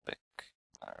 Utopic.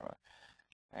 I don't remember.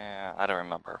 I don't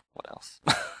remember what else.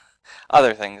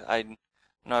 Other things. I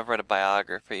know I've read a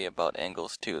biography about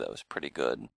Engels too that was pretty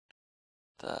good.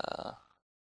 The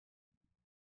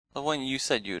the one you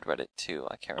said you had read it too.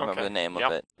 I can't remember Okay. the name of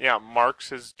Yep. it. Yeah,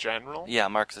 Marx's General, Yeah,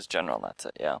 Marx's General, that's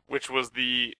it, yeah. which was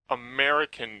the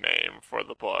American name for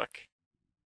the book.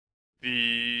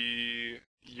 The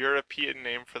European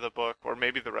name for the book, or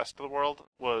maybe the rest of the world,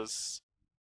 was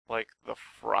like the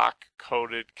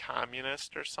frock-coated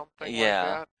communist or something like Yeah.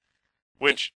 that.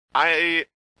 Which I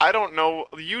don't know.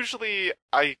 Usually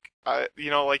I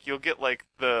like you'll get like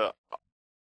the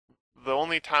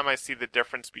only time I see the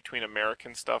difference between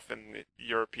American stuff and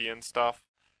European stuff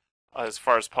as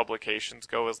far as publications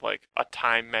go is like a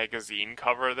Time magazine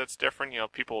cover that's different.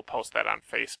 People will post that on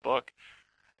Facebook.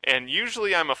 And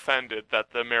usually I'm offended that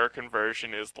the American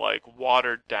version is like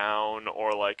watered down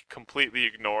or like completely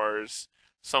ignores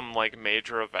some like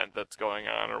major event that's going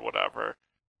on or whatever.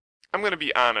 I'm going to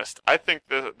be honest. I think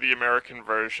the American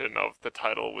version of the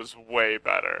title was way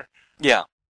better. Yeah.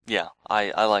 Yeah.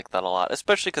 I like that a lot.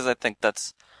 Especially because I think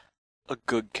that's a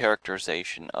good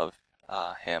characterization of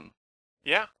him.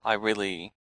 Yeah. I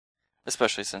really,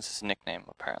 especially since his nickname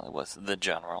apparently was the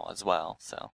General as well.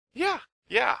 So Yeah.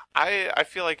 Yeah. I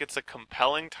feel like it's a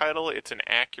compelling title. It's an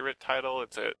accurate title.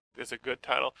 It's a good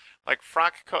title. Like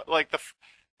frock coat, like the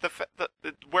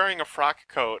wearing a frock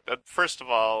coat. First of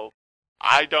all,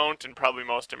 I don't, and probably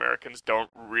most Americans don't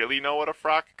really know what a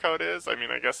frock coat is. I mean,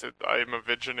 I guess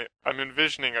I'm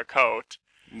envisioning a coat,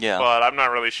 yeah, but I'm not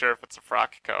really sure if it's a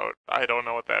frock coat. I don't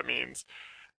know what that means.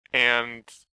 And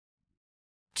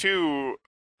two,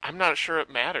 I'm not sure it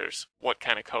matters what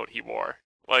kind of coat he wore.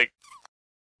 Like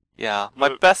yeah. My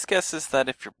the best guess is that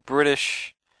if you're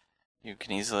British, you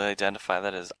can easily identify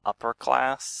that as upper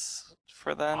class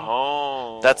for them.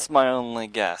 oh, That's my only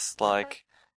guess. Like,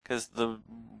 because the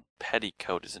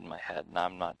petticoat is in my head, and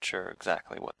I'm not sure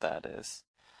exactly what that is.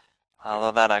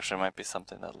 Although that actually might be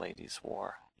something that ladies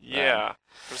wore. yeah.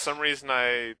 For some reason,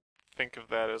 I think of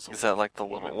that as Is that like the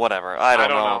little woman. whatever? I don't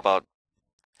know know. about.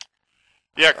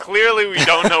 Yeah, clearly we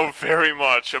don't know very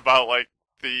much about like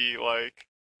the like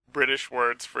British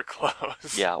words for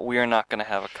clothes. Yeah, we are not going to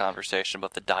have a conversation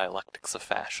about the dialectics of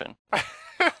fashion.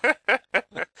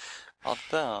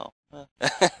 Although,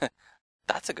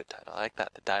 that's a good title. I like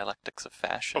that. The dialectics of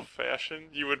fashion. Of fashion,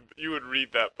 you would read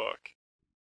that book.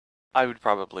 I would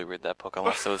probably read that book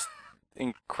unless it was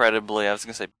incredibly, I was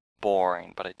going to say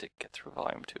boring, but I did get through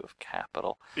volume 2 of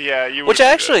Capital. Yeah, you would. Which read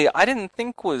actually, I didn't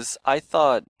think was, I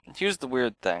thought, here's the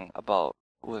weird thing about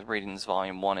with reading this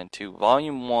volume 1 and 2.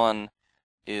 Volume 1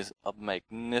 is a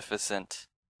magnificent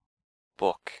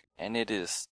book, and it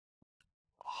is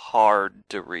hard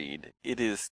to read. It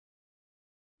is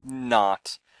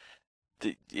not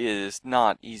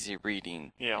easy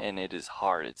reading, Yeah. and it is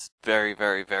hard. It's very,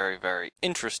 very, very, very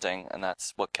interesting, and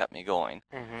that's what kept me going.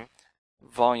 Mm-hmm.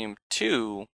 Volume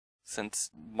 2, since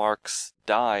Marx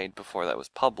died before that was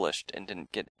published and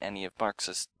didn't get any of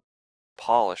Marx's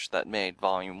polish that made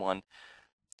Volume 1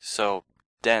 so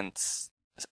dense,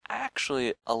 is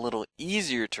actually a little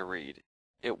easier to read.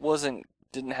 It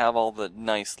didn't have all the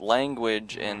nice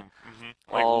language and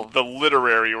Like all the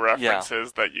literary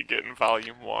references that you get in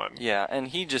Volume 1. yeah, and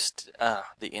he just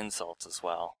the insults as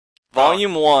well.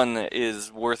 Volume 1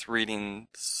 is worth reading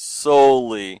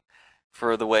solely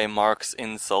for the way Marx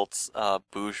insults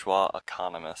bourgeois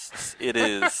economists. It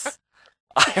is.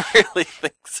 I really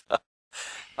think so.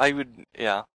 I would,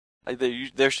 yeah.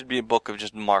 There should be a book of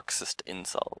just Marxist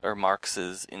insult or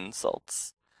Marx's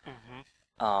insults. Mm-hmm.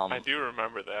 I do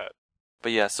remember that.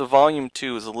 But yeah, so Volume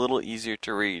 2 is a little easier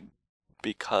to read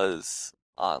because,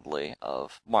 oddly,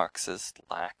 of Marx's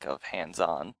lack of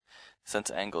hands-on, since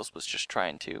Engels was just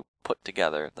trying to put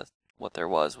together what there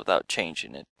was without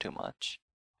changing it too much.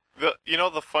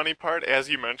 The funny part, as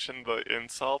you mentioned the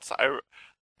insults,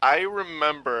 I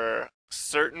remember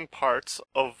certain parts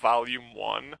of volume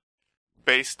 1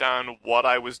 based on what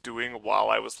I was doing while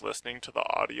I was listening to the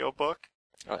audiobook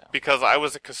Oh yeah. because I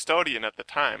was a custodian at the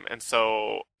time, and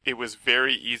so it was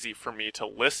very easy for me to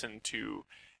listen to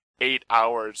 8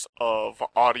 hours of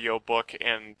audiobook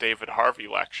and David Harvey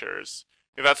lectures.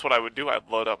 That's what I would do. I'd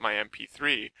load up my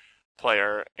MP3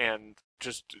 player and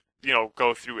just,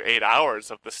 go through 8 hours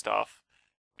of the stuff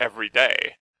every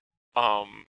day.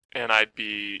 And I'd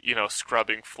be,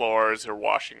 scrubbing floors or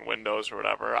washing windows or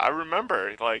whatever. I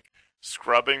remember, like,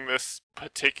 scrubbing this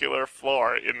particular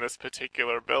floor in this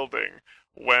particular building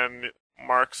when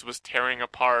Marx was tearing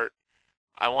apart.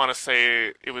 I want to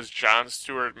say it was John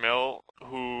Stuart Mill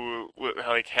who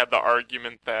like had the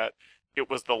argument that it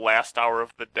was the last hour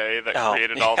of the day that Oh,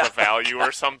 created all yeah. the value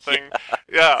or something.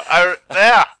 Yeah.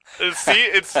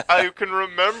 See, I can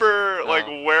remember like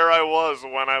Oh. where I was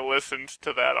when I listened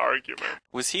to that argument.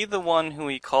 Was he the one who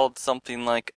he called something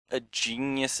like a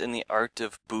genius in the art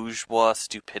of bourgeois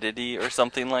stupidity or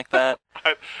something like that?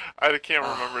 I can't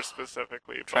remember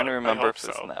specifically. I'm trying to but remember I if hope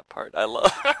it's so. in that part. I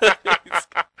love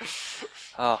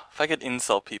Oh, if I could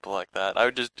insult people like that, I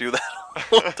would just do that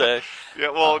all day. Yeah,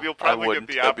 well, you'll I probably get wouldn't.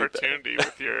 the That'd be bad. opportunity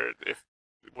with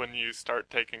when you start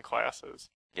taking classes.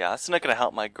 Yeah, it's not going to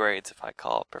help my grades if I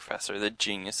call a professor the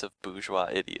genius of bourgeois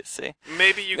idiocy.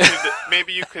 Maybe you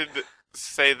could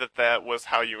say that was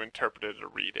how you interpreted a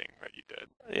reading that you did.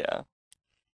 Yeah.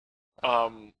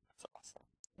 That's awesome.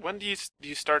 When do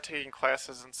you start taking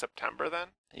classes in September then?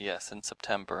 Yes, in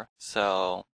September.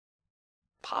 So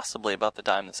possibly about the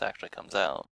time this actually comes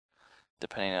out,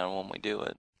 depending on when we do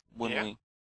it. When Yeah. we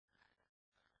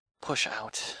push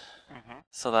out. Mm-hmm.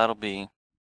 So that'll be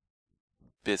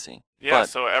busy. Yeah, But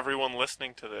so everyone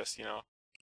listening to this,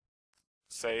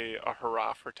 say a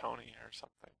hurrah for Tony or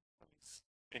something when he's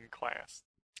in class.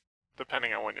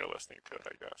 Depending on when you're listening to it,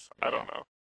 I guess. I don't know.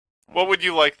 What would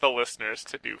you like the listeners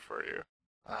to do for you?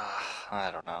 I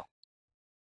don't know.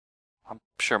 I'm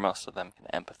sure most of them can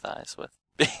empathize with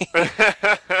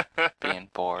being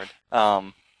bored.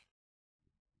 Yeah,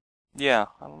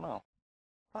 I don't know.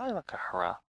 I like a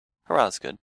hurrah. Hurrah's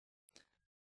good.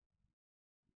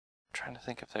 I'm trying to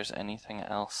think if there's anything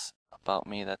else about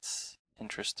me that's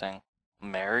interesting.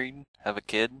 Married, have a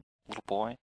kid, little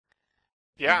boy.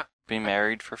 Yeah. Been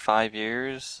married for 5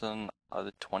 years on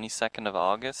the 22nd of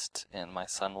August, and my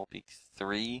son will be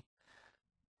 3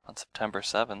 on September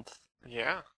 7th.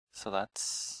 Yeah. So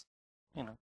that's, It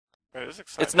is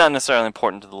exciting. it's not necessarily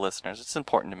important to the listeners. It's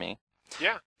important to me.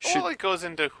 Yeah. Well, it goes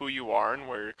into who you are and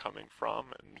where you're coming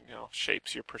from and,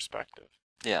 shapes your perspective.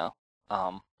 Yeah.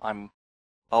 I'm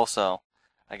also,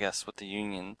 I guess with the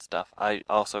union stuff, I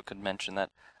also could mention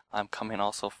that I'm coming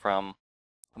also from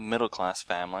a middle class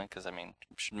family, because I mean,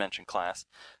 should mention class.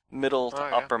 Middle to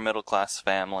upper middle class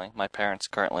family. My parents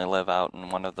currently live out in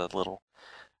one of the little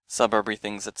suburby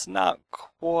things that's not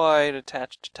quite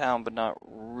attached to town, but not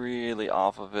really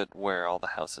off of it, where all the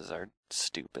houses are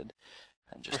stupid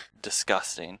and just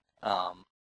disgusting.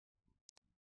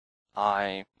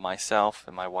 I, myself,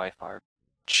 and my wife are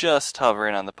just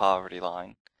hovering on the poverty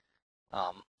line.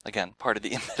 Again, part of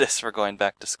the impetus for going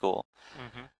back to school.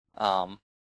 Mm-hmm.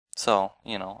 So,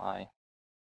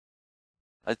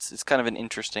 it's kind of an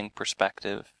interesting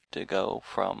perspective to go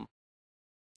from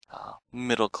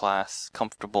middle class,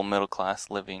 comfortable middle class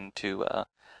living to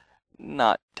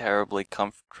not terribly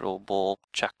comfortable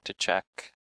check to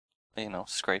check,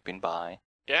 scraping by.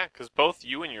 Yeah, because both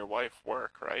you and your wife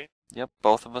work, right? Yep,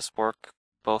 both of us work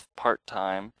both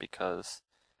part-time because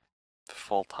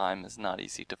full-time is not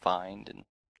easy to find. And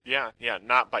Yeah,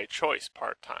 not by choice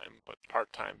part-time, but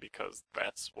part-time because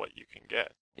that's what you can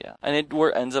get. yeah, and it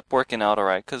ends up working out all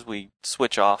right because we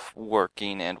switch off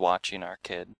working and watching our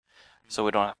kid, so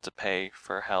we don't have to pay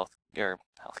for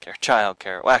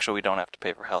childcare. Well, actually, we don't have to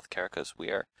pay for healthcare because we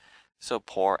are so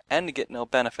poor and get no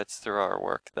benefits through our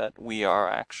work that we are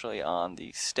actually on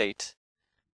the state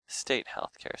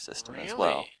healthcare system as well.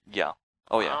 Really? Yeah.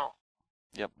 Oh yeah. Wow.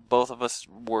 Yep. Both of us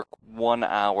work 1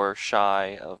 hour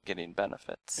shy of getting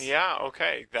benefits. Yeah,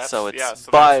 okay. So it's that's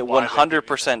by why they give you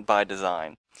 100% by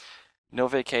design. No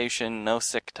vacation, no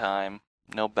sick time,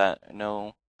 no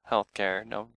healthcare,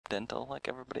 no dental like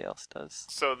everybody else does.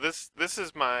 So this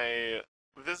is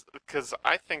because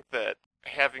I think that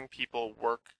having people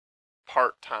work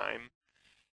part-time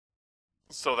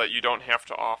so that you don't have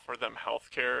to offer them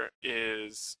healthcare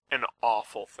is an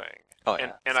awful thing. Oh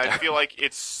yeah. And I feel like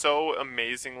it's so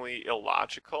amazingly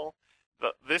illogical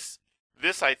that this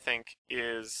I think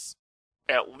is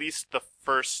at least the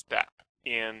first step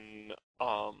in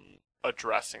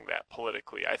addressing that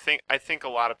politically. I think a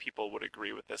lot of people would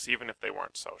agree with this even if they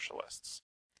weren't socialists.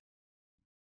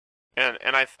 And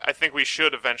I think we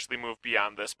should eventually move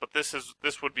beyond this, but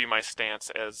this would be my stance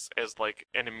as like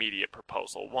an immediate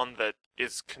proposal, one that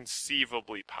is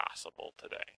conceivably possible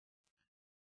today.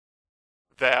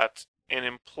 That an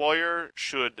employer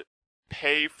should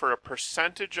pay for a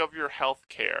percentage of your health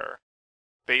care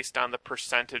based on the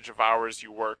percentage of hours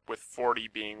you work, with 40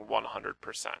 being 100%.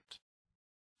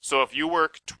 So if you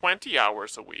work 20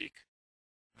 hours a week,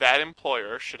 that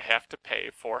employer should have to pay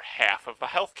for half of the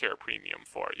healthcare premium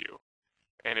for you.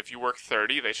 And if you work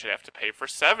 30, they should have to pay for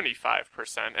 75%,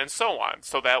 and so on.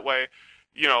 So that way,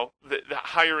 the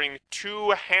hiring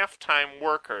two half-time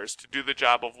workers to do the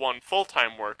job of one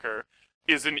full-time worker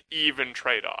is an even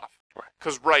trade-off.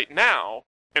 Because right now,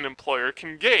 an employer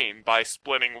can gain by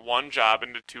splitting one job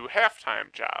into two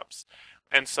half-time jobs.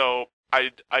 And so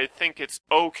I think it's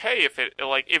okay if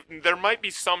there might be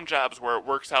some jobs where it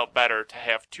works out better to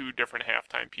have two different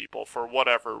half-time people for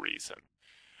whatever reason.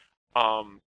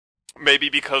 Maybe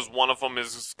because one of them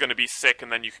is going to be sick and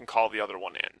then you can call the other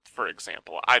one in, for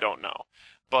example. I don't know.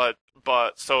 But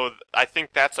so I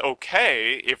think that's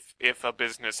okay if a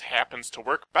business happens to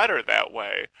work better that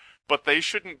way, but they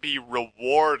shouldn't be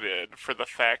rewarded for the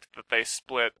fact that they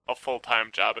split a full-time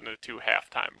job into two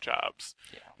half-time jobs.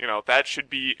 Yeah. That should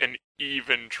be an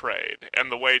even trade. And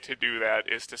the way to do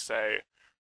that is to say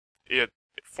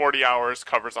 40 hours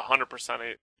covers 100%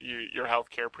 of your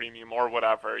healthcare premium or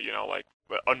whatever, like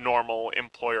a normal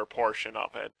employer portion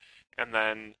of it, and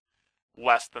then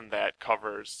less than that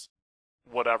covers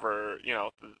whatever,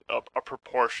 a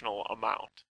proportional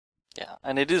amount. Yeah,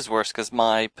 and it is worse because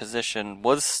my position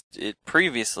it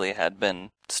previously had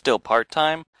been still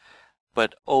part-time,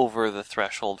 but over the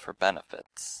threshold for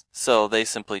benefits. So they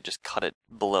simply just cut it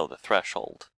below the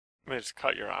threshold. They just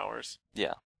cut your hours.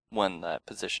 Yeah, when that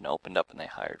position opened up and they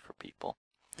hired for people.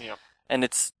 Yeah. And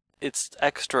it's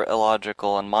extra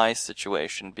illogical in my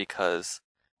situation because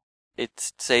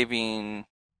it's saving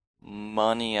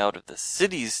money out of the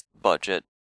city's budget,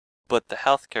 but the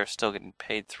healthcare is still getting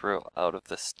paid out of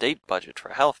the state budget for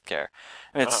healthcare.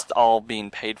 And it's all being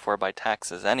paid for by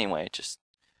taxes anyway. Just,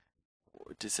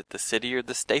 is it the city or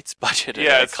the state's budget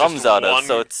it comes out of?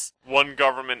 So it's one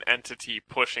government entity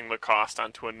pushing the cost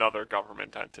onto another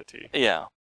government entity. Yeah.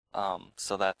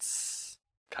 So that's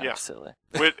kind of silly.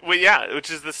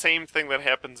 Which is the same thing that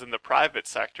happens in the private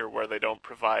sector where they don't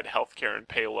provide healthcare and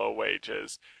pay low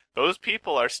wages. Those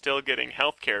people are still getting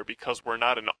healthcare because we're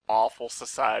not an awful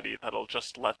society that'll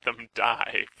just let them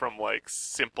die from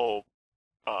simple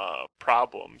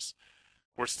problems.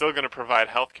 We're still going to provide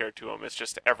healthcare to them. It's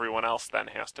just everyone else then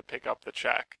has to pick up the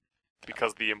check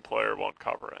because the employer won't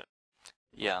cover it.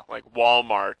 Yeah. Like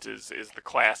Walmart is the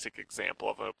classic example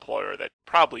of an employer that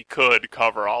probably could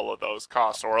cover all of those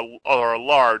costs or a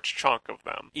large chunk of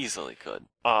them. Easily could.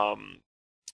 But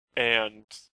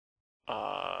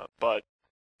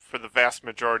for the vast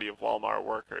majority of Walmart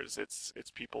workers, it's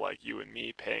people like you and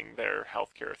me paying their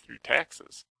healthcare through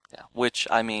taxes. Yeah, which,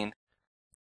 I mean,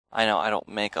 I know I don't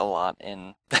make a lot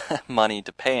in money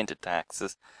to pay into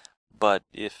taxes, but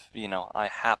if, I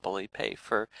happily pay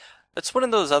for... It's one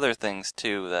of those other things,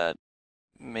 too, that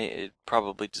it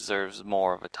probably deserves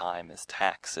more of a time is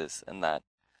taxes, and that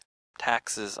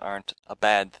taxes aren't a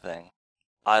bad thing.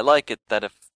 I like it that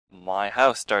if my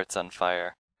house starts on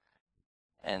fire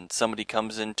and somebody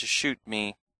comes in to shoot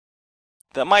me,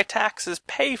 that my taxes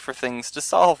pay for things to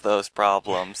solve those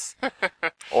problems.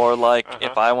 Or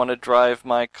if I want to drive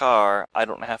my car, I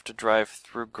don't have to drive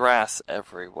through grass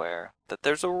everywhere. That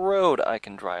there's a road I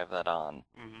can drive that on.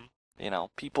 Mm-hmm.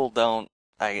 People don't,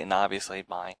 and obviously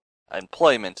my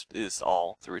employment is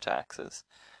all through taxes.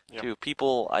 Yep. Too.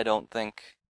 People, I don't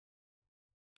think,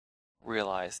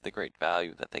 realize the great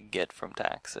value that they get from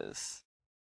taxes.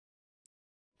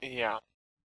 Yeah.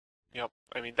 Yep.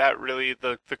 I mean, that really,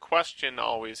 the question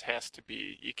always has to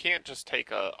be, you can't just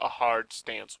take a hard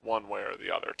stance one way or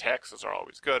the other. Taxes are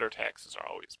always good or taxes are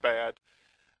always bad.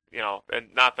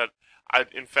 And not that,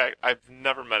 in fact, I've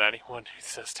never met anyone who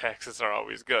says taxes are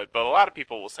always good, but a lot of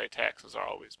people will say taxes are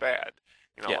always bad.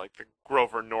 Like the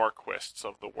Grover Norquists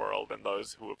of the world and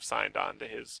those who have signed on to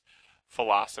his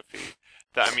philosophy.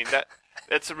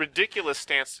 That's a ridiculous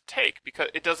stance to take because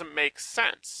it doesn't make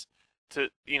sense.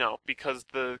 Because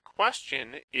the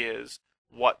question is,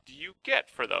 what do you get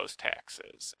for those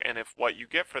taxes? And if what you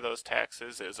get for those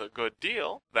taxes is a good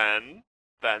deal, then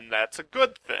that's a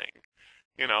good thing.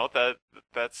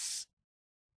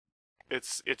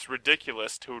 It's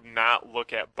ridiculous to not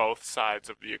look at both sides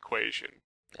of the equation.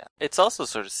 Yeah. It's also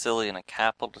sort of silly in a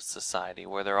capitalist society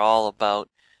where they're all about,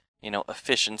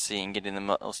 efficiency and getting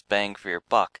the most bang for your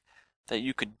buck. that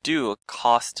you could do a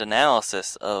cost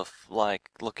analysis of like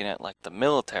looking at like the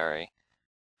military,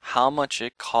 how much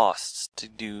it costs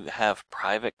to have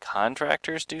private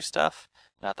contractors do stuff.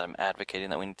 Not that I'm advocating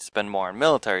that we need to spend more on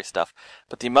military stuff,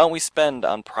 but the amount we spend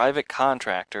on private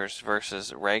contractors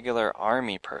versus regular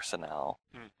army personnel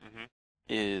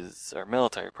or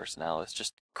military personnel is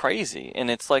just crazy.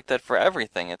 And it's like that for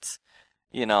everything. It's,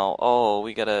 oh,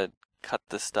 we gotta cut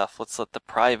this stuff. Let's let the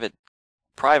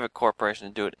private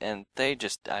corporations do it. And they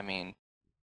just,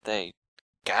 they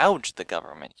gouge the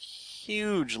government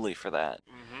hugely for that.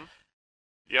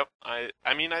 Yep. I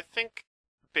think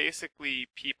basically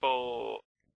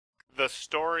the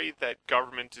story that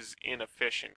government is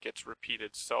inefficient gets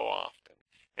repeated so often.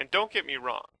 And don't get me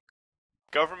wrong,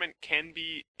 government can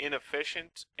be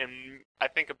inefficient, and I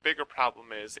think a bigger problem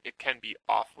is it can be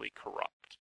awfully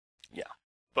corrupt. Yeah.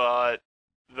 But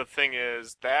the thing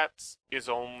is, that is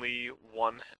only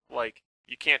one, like,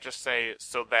 you can't just say,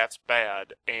 so that's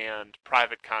bad, and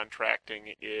private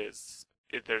contracting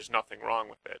there's nothing wrong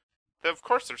with it. Of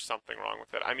course there's something wrong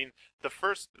with it. I mean, the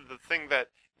thing that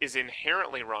is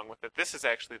inherently wrong with it, this is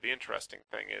actually the interesting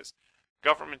thing, is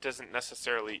government isn't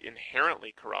necessarily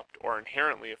inherently corrupt or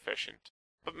inherently efficient,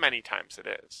 but many times it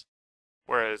is.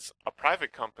 Whereas a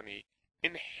private company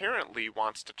inherently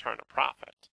wants to turn a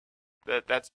profit.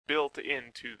 That's built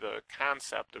into the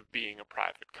concept of being a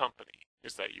private company,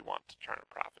 is that you want to turn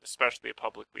a profit, especially a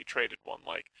publicly traded one.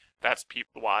 Like, that's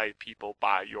why people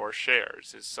buy your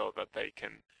shares, is so that they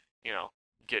can,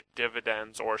 get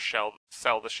dividends or sell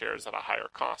the shares at a higher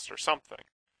cost or something.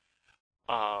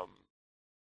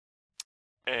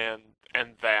 And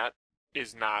that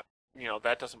is not,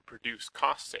 that doesn't produce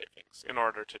cost savings in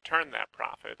order to turn that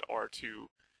profit or to,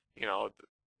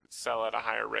 sell at a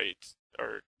higher rate,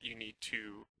 or you need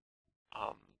to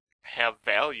have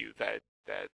value that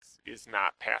is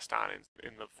not passed on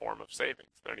in the form of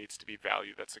savings. There needs to be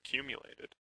value that's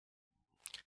accumulated.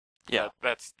 Yeah.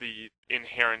 That's the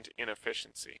inherent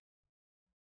inefficiency.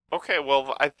 Okay,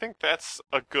 well, I think that's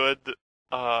a good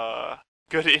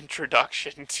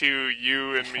introduction to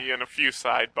you and me and a few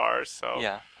sidebars. So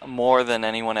yeah, more than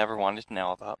anyone ever wanted to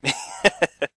know about me.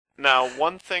 Now,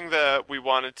 one thing that we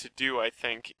wanted to do, I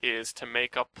think, is to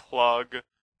make a plug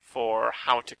for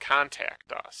how to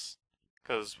contact us,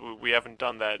 because we haven't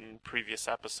done that in previous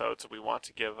episodes. We want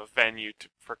to give a venue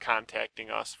for contacting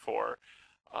us for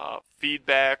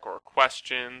feedback or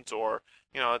questions, or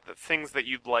the things that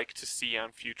you'd like to see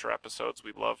on future episodes.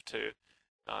 We'd love to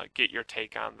get your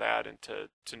take on that and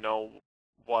to know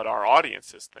what our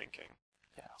audience is thinking.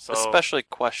 Yeah, so, especially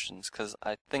questions, because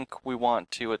I think we want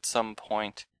to at some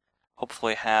point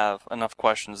hopefully have enough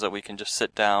questions that we can just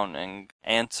sit down and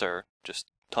answer just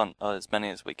as many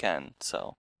as we can.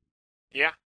 So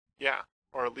yeah,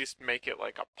 or at least make it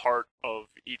like a part of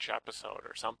each episode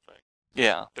or something.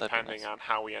 Yeah, depending on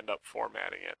how we end up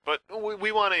formatting it. But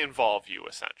we want to involve you,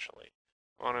 essentially.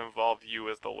 We want to involve you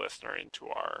as the listener into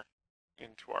our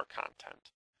content.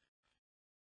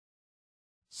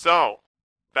 So,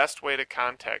 best way to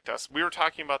contact us. We were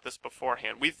talking about this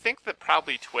beforehand. We think that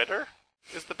probably Twitter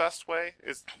is the best way.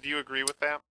 Do you agree with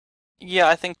that? Yeah,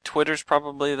 I think Twitter's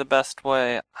probably the best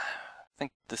way. I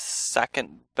think the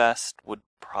second best would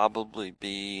probably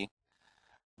be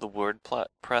the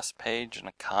WordPress page and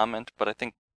a comment, but I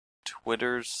think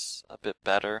Twitter's a bit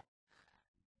better.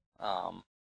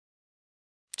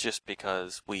 Just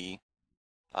because I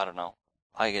don't know,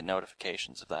 I get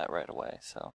notifications of that right away,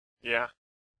 so. Yeah,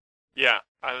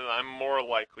 I'm more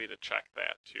likely to check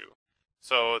that too.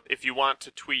 So if you want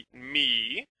to tweet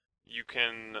me, you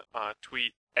can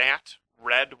tweet at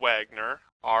Red Wagner,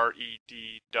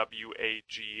 REDWAGNER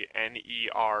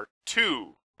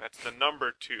 2. That's the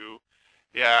number 2.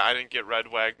 Yeah, I didn't get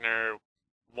Red Wagner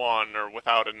 1 or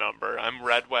without a number. I'm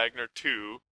Red Wagner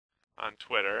 2 on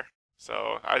Twitter.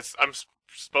 So I'm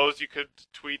suppose you could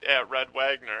tweet at Red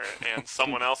Wagner and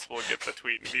someone else will get the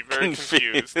tweet and be very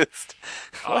confused.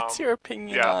 What's your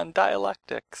opinion on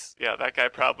dialectics? Yeah, that guy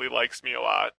probably likes me a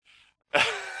lot.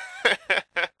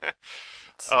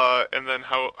 And then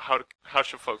how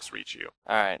should folks reach you?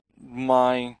 Alright,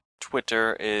 my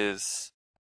Twitter is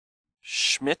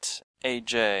Schmidt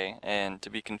AJ, and to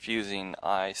be confusing,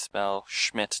 I spell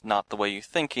Schmidt not the way you're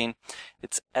thinking.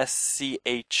 It's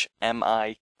SCHMITT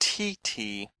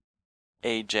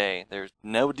There's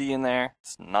no D in there.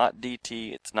 It's not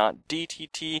DT. It's not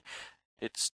DTT.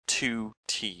 It's 2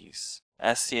 T's.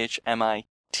 SCHMITTAJ.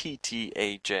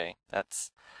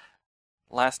 That's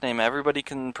last name everybody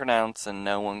can pronounce and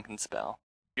no one can spell.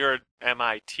 You're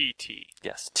MITT.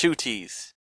 Yes, 2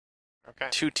 T's. Okay.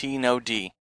 2 T, no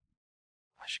D.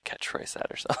 I should catchphrase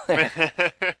that or something.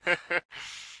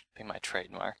 be my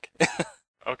trademark.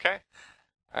 Okay.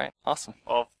 All right, awesome.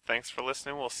 Well, thanks for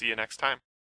listening. We'll see you next time.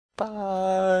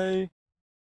 Bye.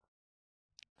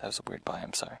 That was a weird bye,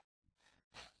 I'm sorry.